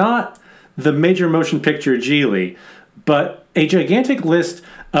is not the major motion picture Geely, but a gigantic list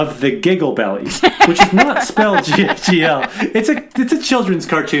of the Giggle Bellies, which is not spelled GIGL. It's a children's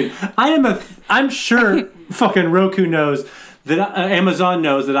cartoon. I'm sure fucking Roku knows that Amazon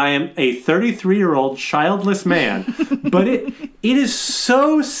knows that I am a 33-year-old childless man, but it is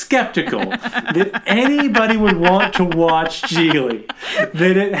so skeptical that anybody would want to watch Geely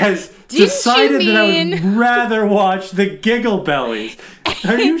that it has decided that I would rather watch the Giggle Bellies.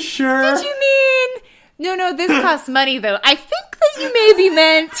 Are you sure? Did you mean? No, this costs money, though. I think that you maybe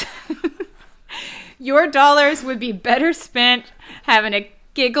meant your dollars would be better spent having a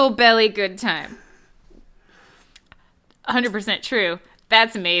Giggle Belly good time. 100% true.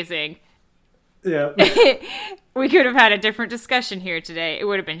 That's amazing. Yeah. We could have had a different discussion here today. It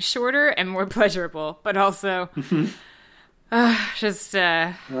would have been shorter and more pleasurable, but also just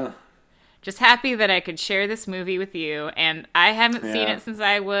happy that I could share this movie with you. And I haven't seen it since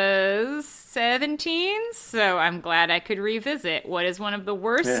I was 17, so I'm glad I could revisit what is one of the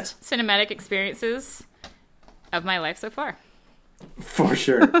worst cinematic experiences of my life so far. For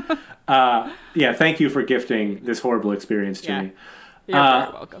sure. Thank you for gifting this horrible experience to me. You're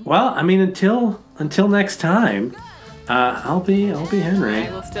very welcome. Well, I mean, until next time, I'll be Henry.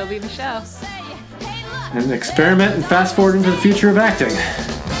 I will still be Michelle. And experiment and fast forward into the future of acting.